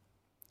them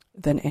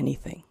than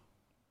anything.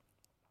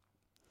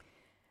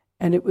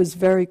 And it was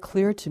very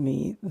clear to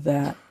me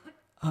that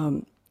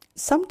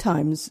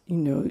sometimes,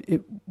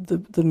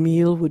 the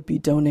meal would be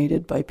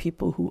donated by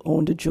people who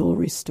owned a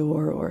jewelry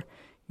store or,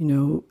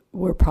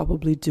 were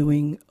probably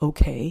doing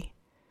okay.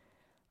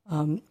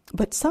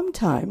 But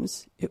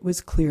sometimes it was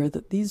clear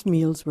that these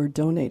meals were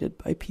donated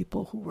by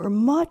people who were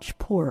much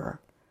poorer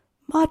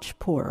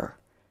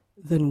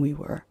than we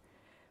were.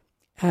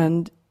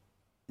 And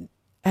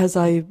as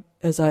I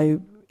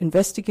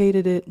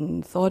investigated it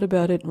and thought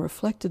about it and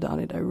reflected on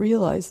it, I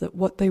realized that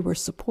what they were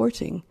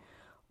supporting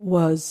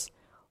was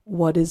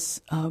what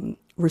is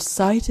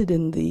recited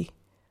in the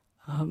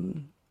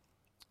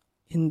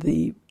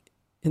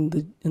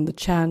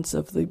chants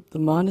of the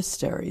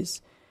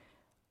monasteries,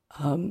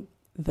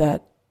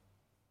 that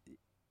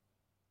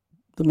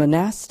the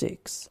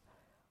monastics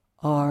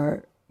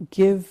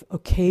give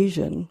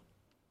occasion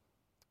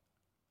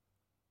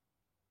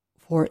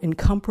for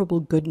incomparable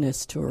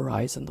goodness to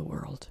arise in the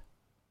world.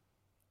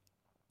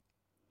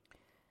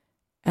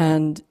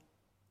 And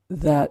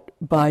that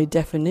by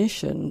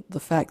definition, the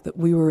fact that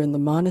we were in the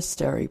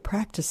monastery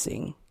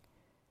practicing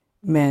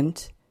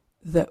meant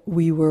that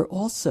we were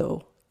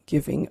also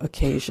giving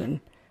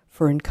occasion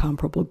for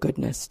incomparable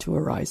goodness to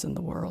arise in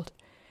the world.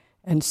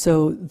 And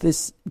so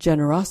this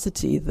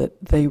generosity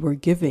that they were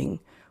giving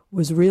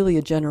was really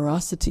a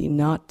generosity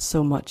not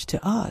so much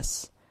to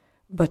us,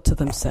 but to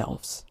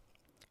themselves,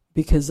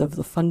 because of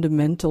the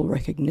fundamental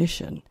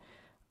recognition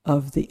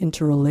of the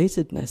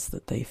interrelatedness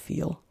that they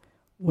feel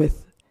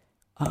with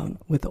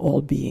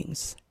all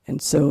beings.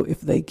 And so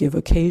if they give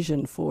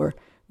occasion for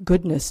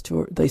goodness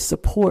they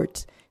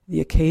support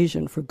the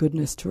occasion for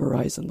goodness to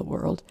arise in the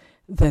world,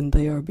 then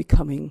they are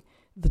becoming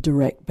the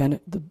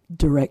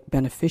direct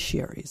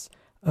beneficiaries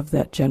of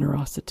that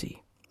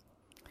generosity.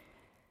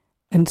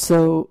 And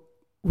so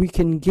we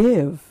can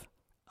give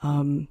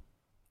all,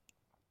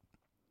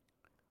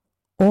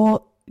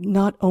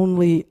 not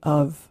only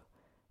of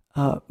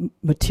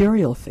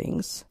material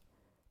things,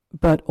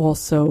 but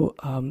also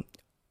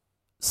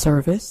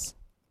service.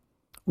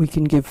 We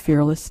can give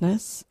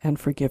fearlessness and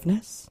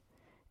forgiveness,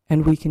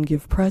 and we can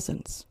give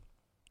presence.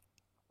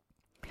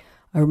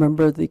 I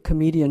remember the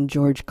comedian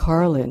George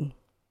Carlin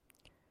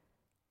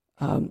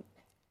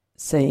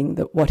saying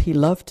that what he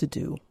loved to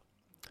do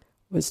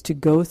was to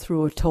go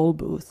through a toll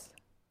booth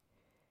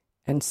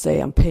and say,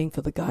 I'm paying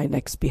for the guy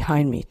next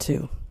behind me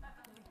too,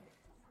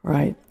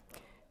 right?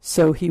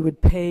 So he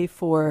would pay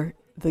for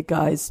the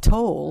guy's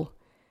toll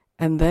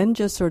and then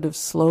just sort of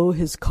slow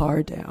his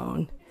car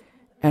down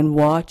and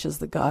watch as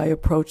the guy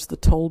approached the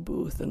toll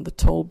booth, and the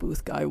toll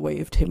booth guy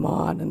waved him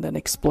on and then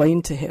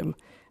explained to him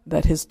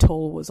that his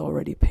toll was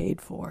already paid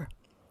for.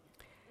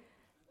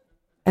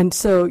 And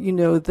so,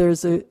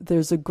 there's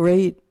a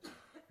great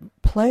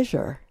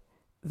pleasure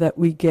that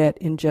we get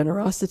in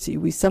generosity.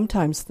 We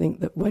sometimes think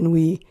that when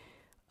we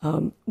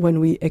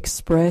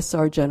express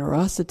our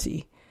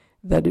generosity,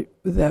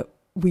 that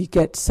we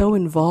get so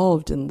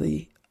involved in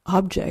the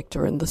object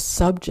or in the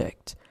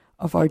subject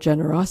of our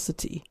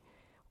generosity,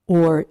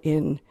 or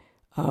in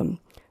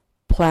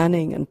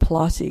planning and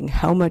plotting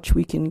how much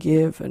we can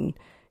give, and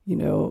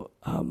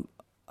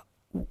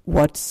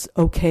what's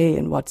okay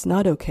and what's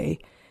not okay,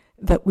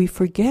 that we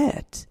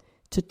forget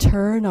to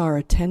turn our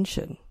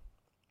attention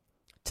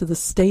to the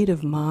state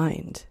of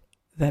mind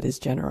that is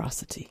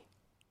generosity,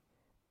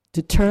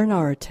 to turn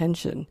our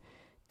attention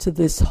to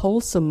this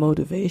wholesome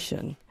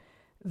motivation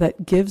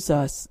that gives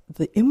us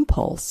the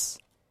impulse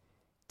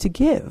to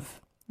give,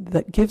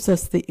 that gives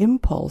us the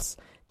impulse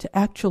to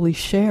actually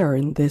share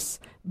in this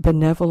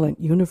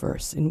benevolent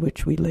universe in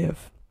which we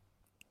live.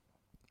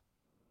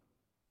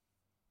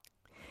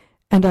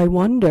 And I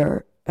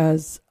wonder,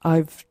 as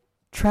I've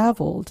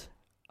traveled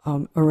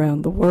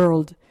around the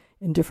world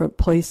in different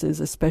places,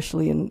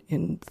 especially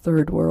in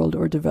third world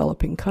or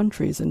developing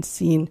countries, and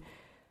seen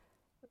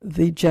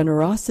the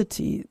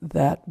generosity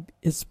that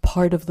is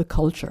part of the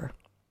culture,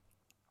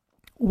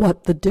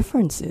 what the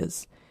difference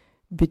is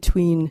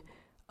between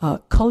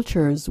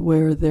cultures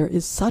where there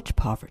is such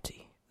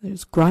poverty.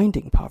 There's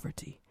grinding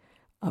poverty.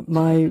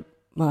 My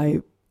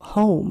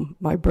home,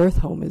 my birth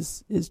home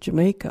is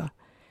Jamaica.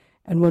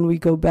 And when we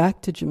go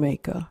back to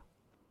Jamaica,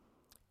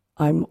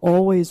 I'm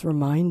always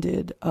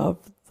reminded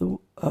of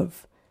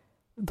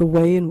the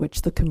way in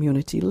which the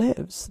community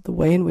lives. The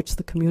way in which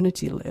the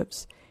community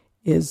lives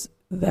is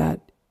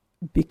that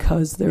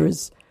because there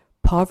is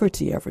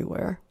poverty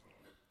everywhere,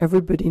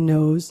 everybody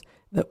knows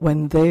that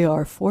when they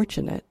are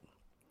fortunate,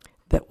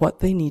 that what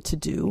they need to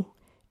do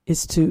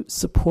is to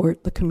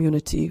support the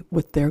community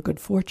with their good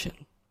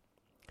fortune.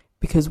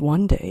 Because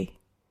one day,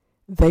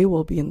 they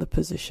will be in the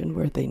position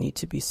where they need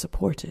to be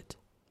supported.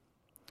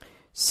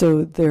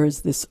 So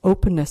there's this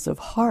openness of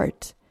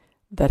heart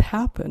that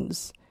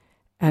happens,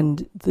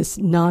 and this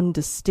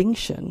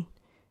non-distinction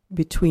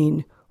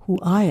between who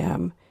I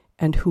am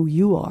and who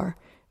you are,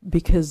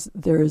 because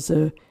there is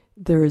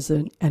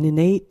an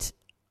innate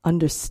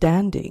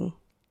understanding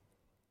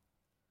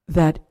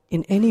that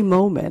in any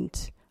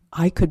moment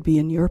I could be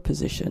in your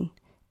position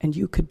and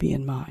you could be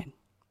in mine.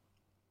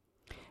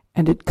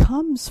 And it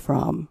comes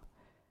from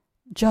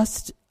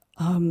just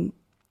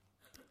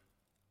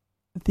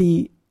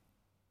the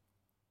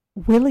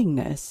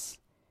willingness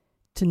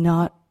to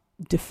not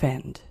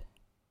defend,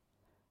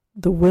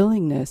 the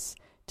willingness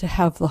to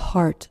have the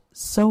heart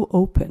so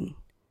open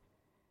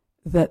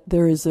that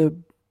there is a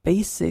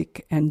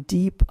basic and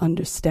deep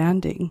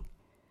understanding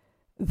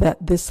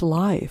that this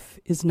life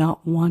is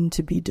not one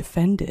to be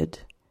defended,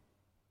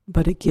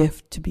 but a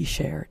gift to be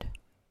shared.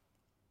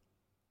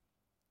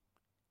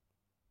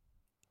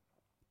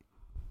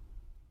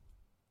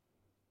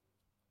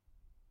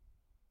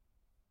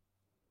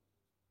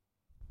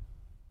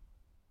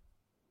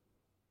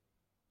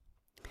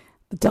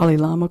 The Dalai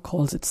Lama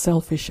calls it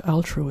selfish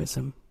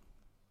altruism.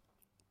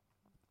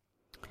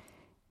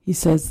 He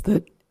says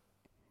that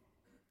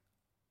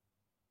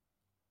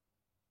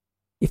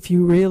if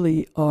you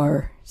really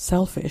are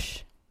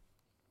selfish,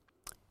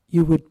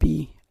 you would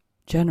be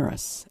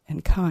generous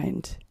and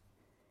kind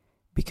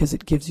because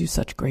it gives you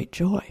such great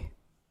joy.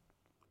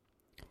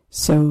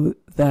 So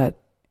that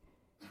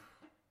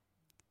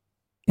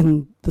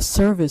in the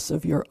service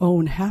of your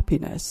own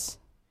happiness,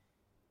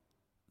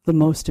 the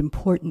most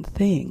important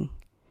thing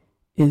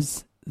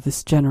is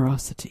this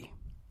generosity.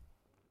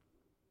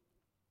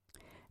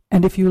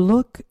 And if you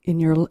look in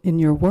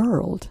your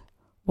world,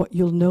 what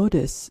you'll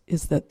notice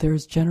is that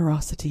there's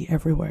generosity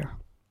everywhere.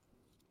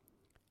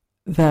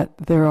 That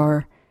there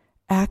are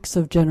acts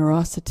of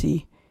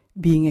generosity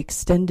being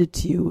extended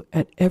to you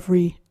at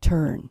every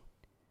turn.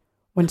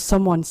 When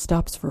someone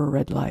stops for a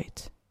red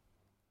light,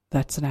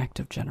 that's an act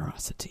of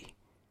generosity.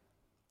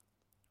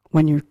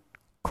 When you're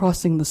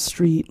crossing the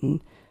street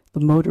and the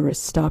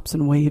motorist stops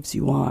and waves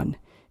you on,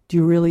 do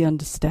you really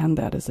understand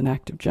that as an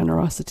act of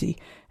generosity?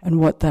 And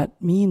what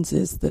that means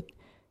is that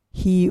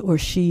he or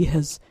she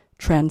has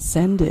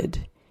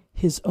transcended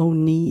his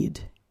own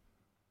need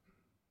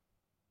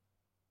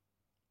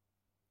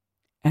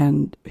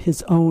and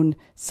his own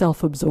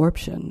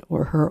self-absorption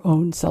or her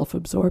own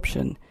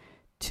self-absorption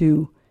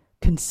to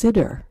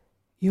consider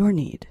your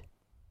need.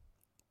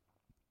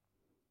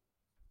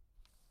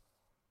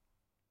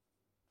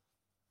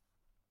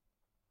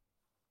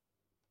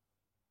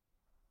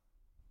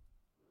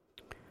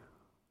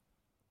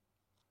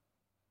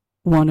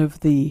 One of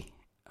the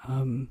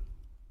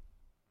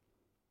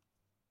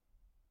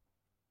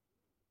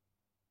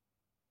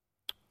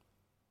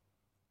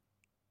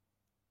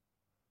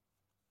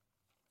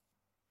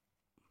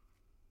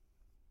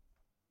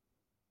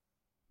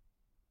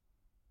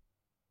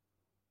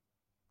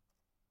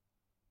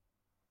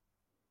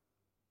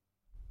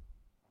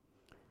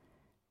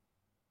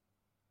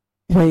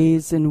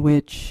ways in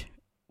which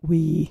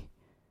we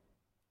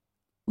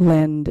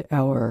lend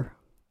our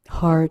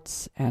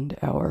hearts and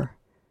our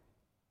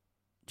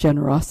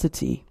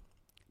generosity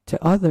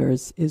to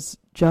others is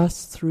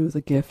just through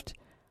the gift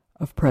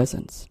of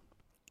presence.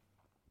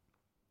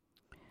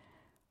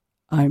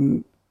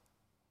 I'm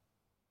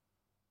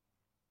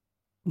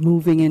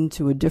moving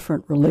into a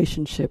different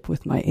relationship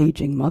with my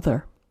aging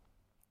mother,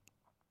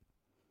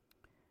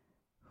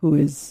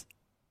 whose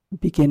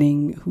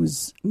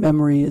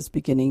memory is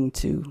beginning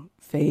to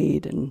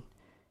fade and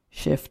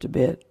shift a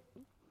bit,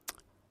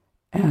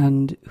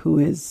 and who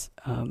is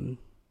an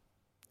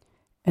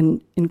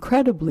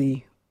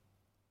incredibly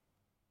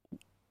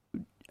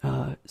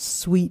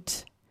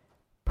sweet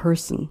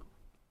person,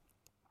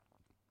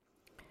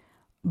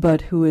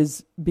 but who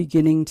is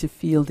beginning to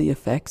feel the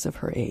effects of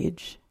her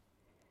age,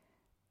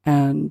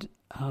 and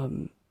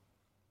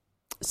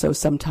so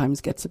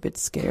sometimes gets a bit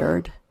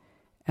scared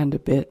and a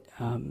bit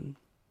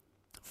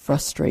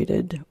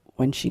frustrated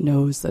when she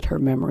knows that her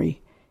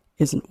memory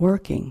isn't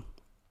working.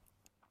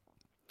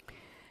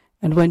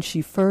 And when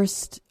she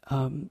first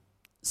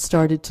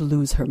started to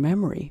lose her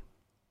memory,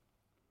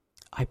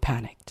 I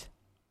panicked.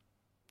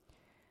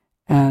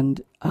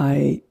 And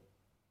I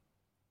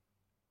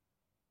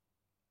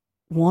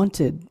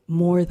wanted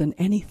more than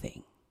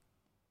anything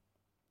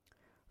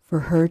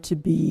for her to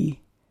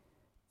be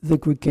the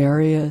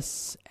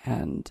gregarious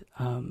and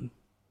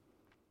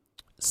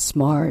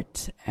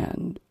smart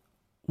and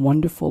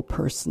wonderful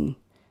person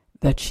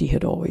that she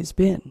had always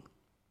been.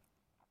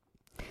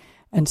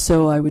 And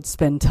so I would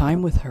spend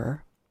time with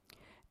her,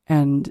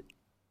 and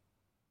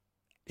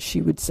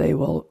she would say,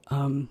 well,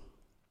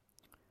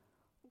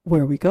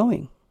 where are we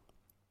going?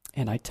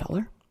 And I'd tell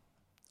her.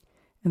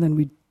 And then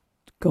we'd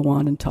go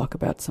on and talk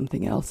about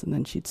something else, and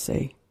then she'd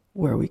say,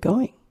 where are we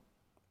going?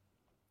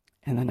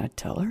 And then I'd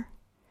tell her.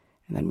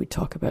 And then we'd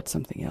talk about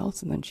something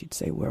else, and then she'd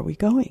say, where are we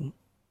going?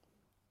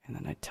 And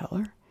then I'd tell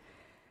her.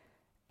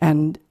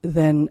 And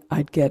then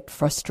I'd get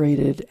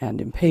frustrated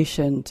and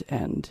impatient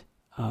and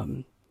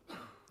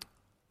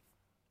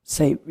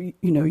say,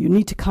 you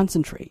need to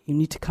concentrate. You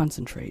need to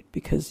concentrate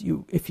because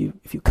if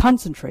you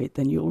concentrate,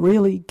 then you'll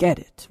really get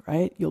it,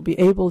 right? You'll be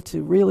able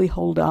to really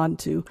hold on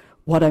to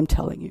what I'm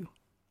telling you.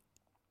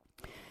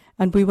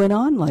 And we went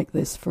on like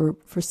this for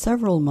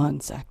several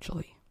months,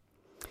 actually.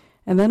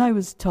 And then I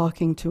was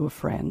talking to a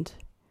friend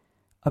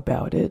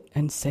about it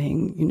and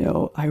saying,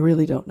 I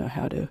really don't know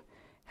how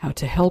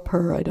to help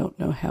her. I don't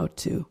know how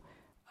to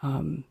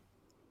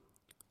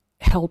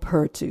help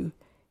her to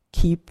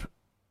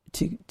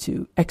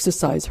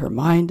exercise her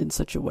mind in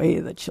such a way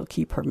that she'll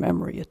keep her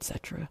memory,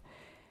 etc.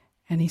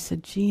 And he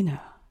said,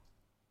 Gina,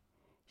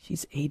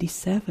 she's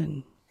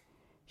 87.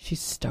 She's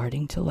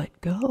starting to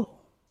let go.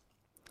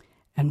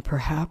 And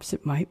perhaps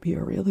it might be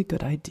a really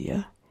good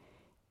idea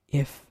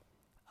if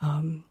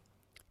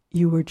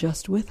you were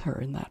just with her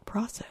in that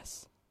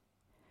process.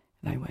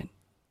 And I went,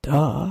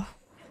 duh.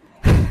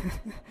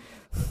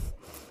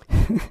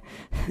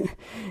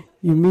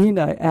 You mean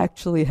I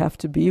actually have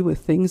to be with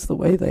things the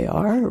way they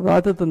are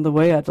rather than the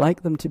way I'd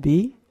like them to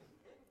be?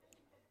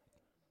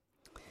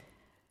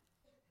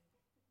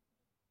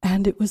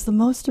 And it was the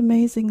most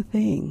amazing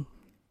thing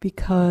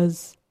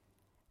because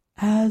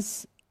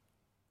as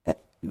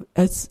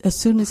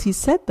soon as he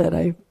said that,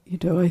 I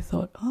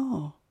thought,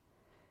 oh,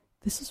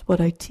 this is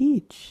what I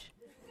teach.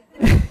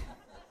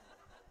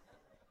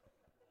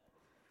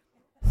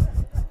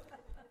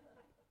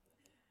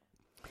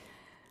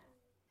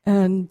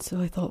 And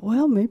so I thought,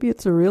 well, maybe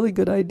it's a really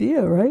good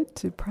idea, right,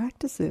 to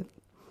practice it.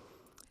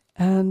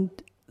 And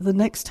the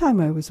next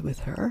time I was with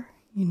her,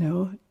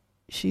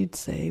 she'd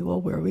say,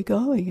 well, where are we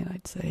going? And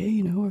I'd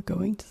say, we're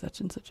going to such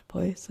and such a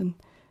place. And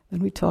then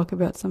we'd talk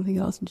about something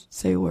else, and she'd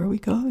say, where are we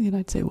going? And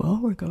I'd say, well,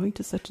 we're going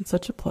to such and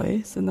such a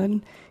place. And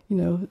then,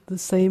 the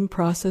same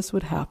process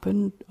would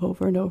happen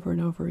over and over and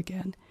over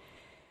again.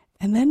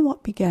 And then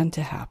what began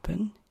to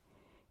happen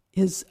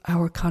is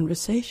our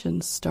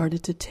conversations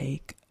started to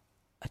take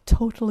a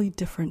totally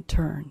different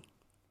turn.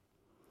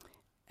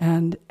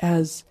 And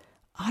as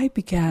I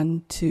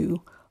began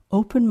to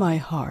open my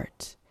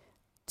heart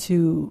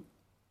to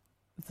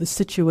the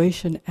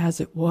situation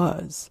as it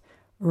was,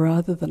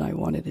 rather than I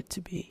wanted it to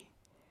be,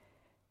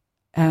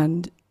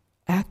 and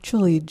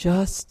actually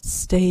just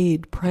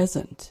stayed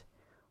present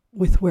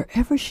with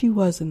wherever she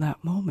was in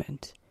that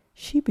moment,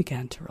 she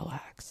began to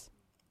relax.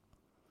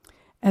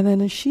 And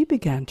then as she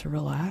began to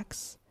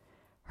relax,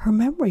 her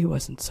memory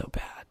wasn't so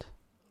bad.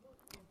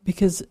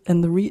 Because,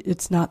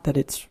 it's not that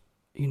it's,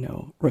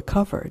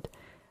 recovered,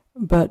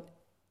 but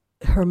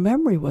her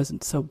memory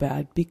wasn't so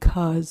bad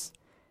because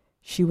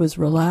she was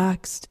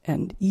relaxed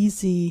and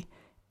easy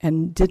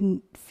and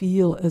didn't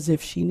feel as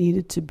if she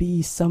needed to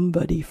be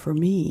somebody for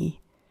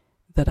me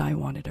that I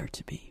wanted her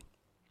to be.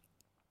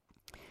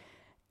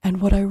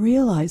 And what I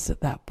realized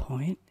at that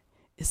point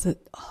is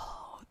that,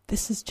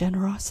 this is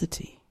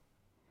generosity.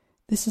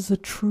 This is a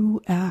true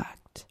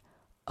act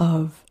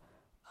of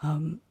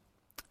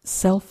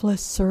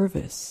selfless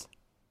service,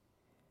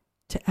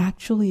 to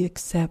actually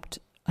accept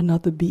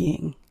another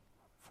being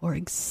for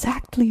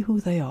exactly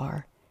who they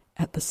are,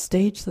 at the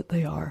stage that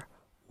they are,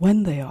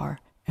 when they are,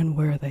 and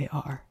where they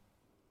are.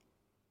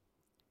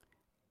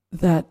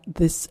 That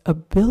this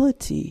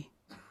ability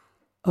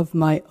of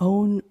my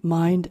own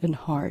mind and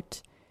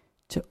heart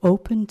to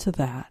open to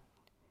that,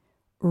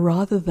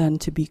 rather than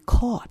to be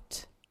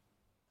caught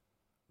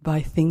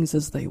by things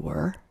as they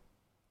were,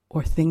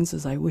 or things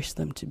as I wish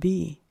them to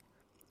be,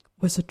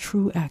 was a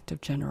true act of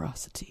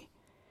generosity.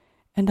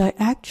 And I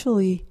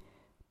actually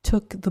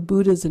took the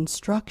Buddha's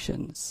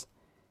instructions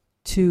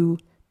to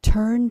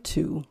turn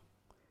to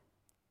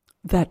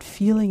that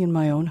feeling in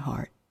my own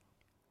heart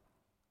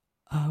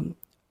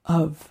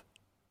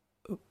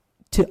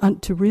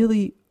to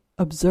really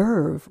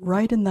observe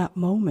right in that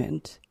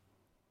moment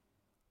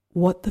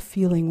what the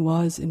feeling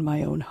was in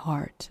my own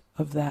heart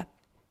of that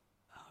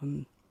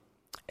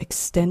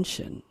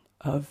extension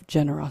of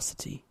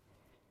generosity.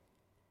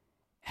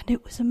 And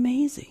it was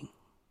amazing.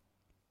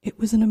 It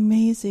was an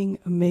amazing,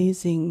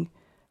 amazing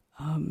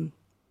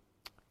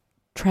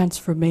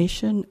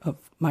transformation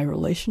of my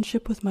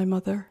relationship with my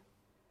mother,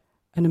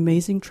 an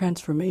amazing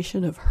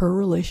transformation of her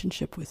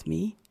relationship with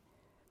me.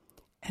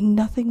 And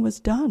nothing was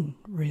done,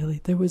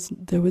 really. There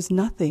was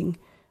nothing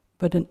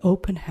but an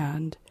open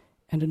hand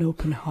and an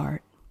open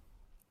heart.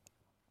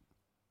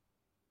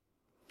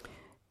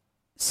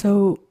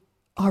 So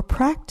our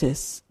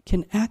practice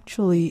can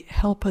actually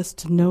help us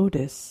to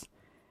notice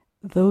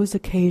those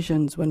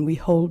occasions when we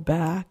hold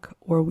back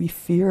or we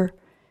fear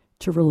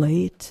to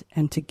relate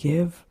and to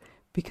give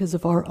because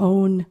of our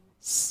own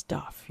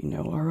stuff,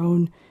 our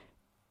own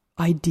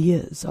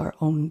ideas, our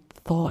own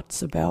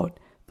thoughts about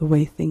the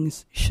way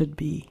things should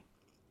be.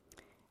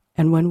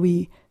 And when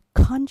we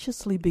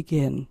consciously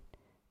begin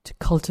to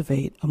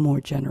cultivate a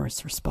more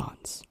generous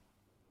response,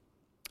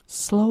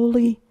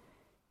 slowly,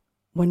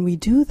 when we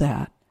do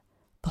that,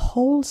 the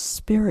whole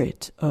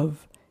spirit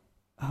of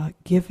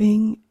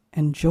giving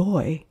and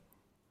joy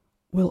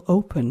will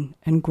open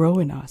and grow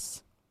in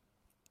us.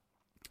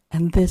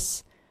 And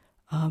this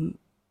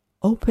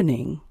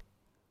opening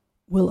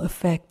will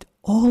affect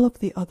all of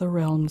the other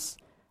realms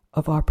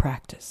of our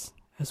practice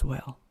as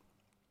well.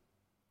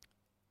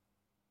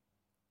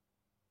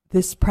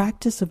 This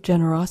practice of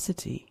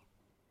generosity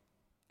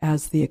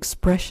as the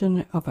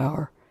expression of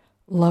our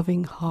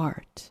loving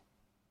heart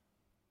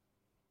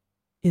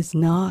is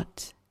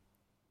not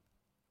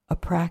a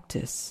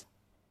practice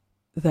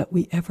that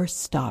we ever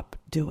stop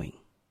doing.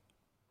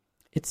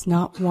 It's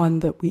not one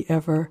that we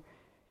ever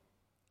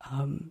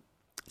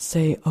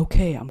say,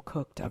 okay, I'm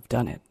cooked, I've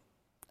done it,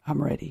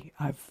 I'm ready,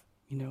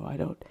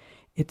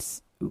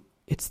 it's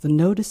the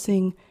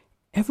noticing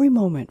every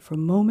moment,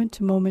 from moment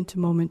to moment to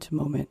moment to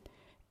moment,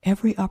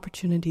 every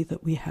opportunity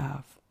that we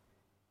have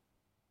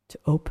to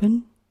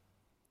open,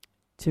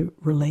 to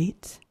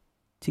relate,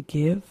 to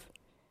give,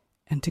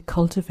 and to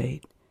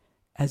cultivate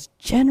as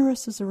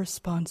generous as a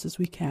response as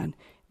we can.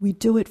 We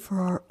do it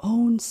for our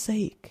own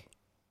sake.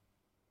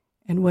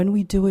 And when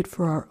we do it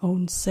for our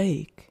own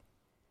sake,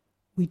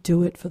 we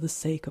do it for the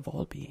sake of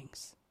all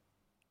beings.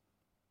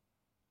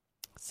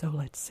 So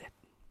let's sit.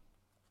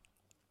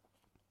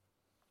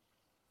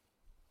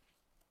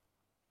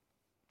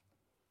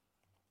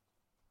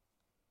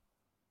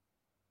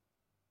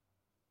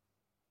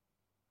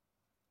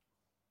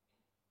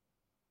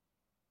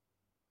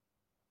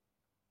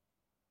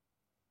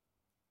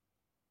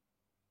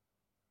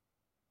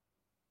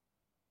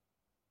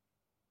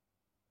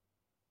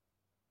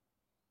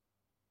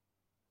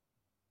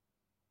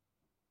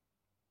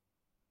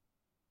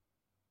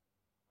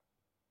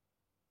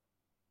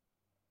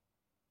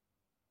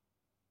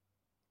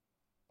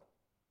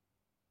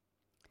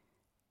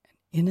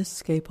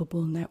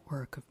 Inescapable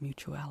network of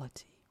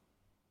mutuality.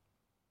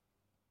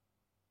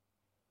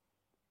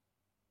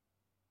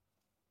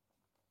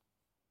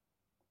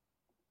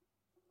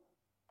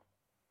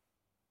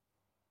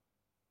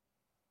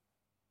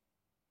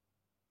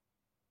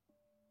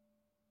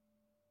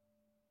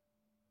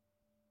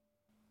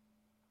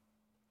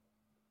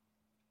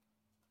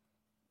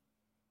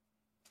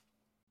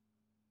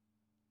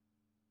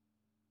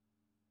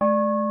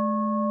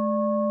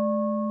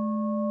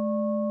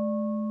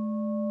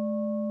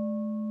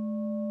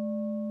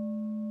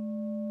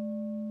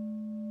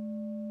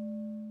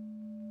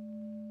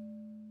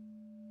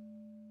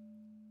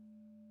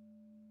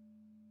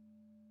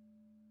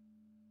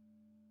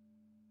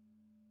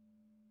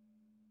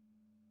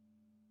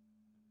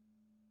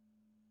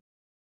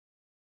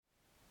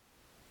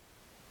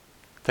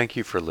 Thank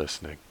you for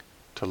listening.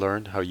 To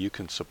learn how you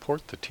can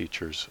support the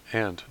teachers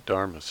and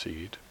Dharma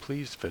Seed,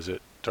 please visit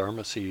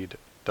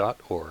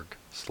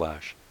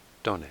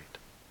dharmaseed.org/donate.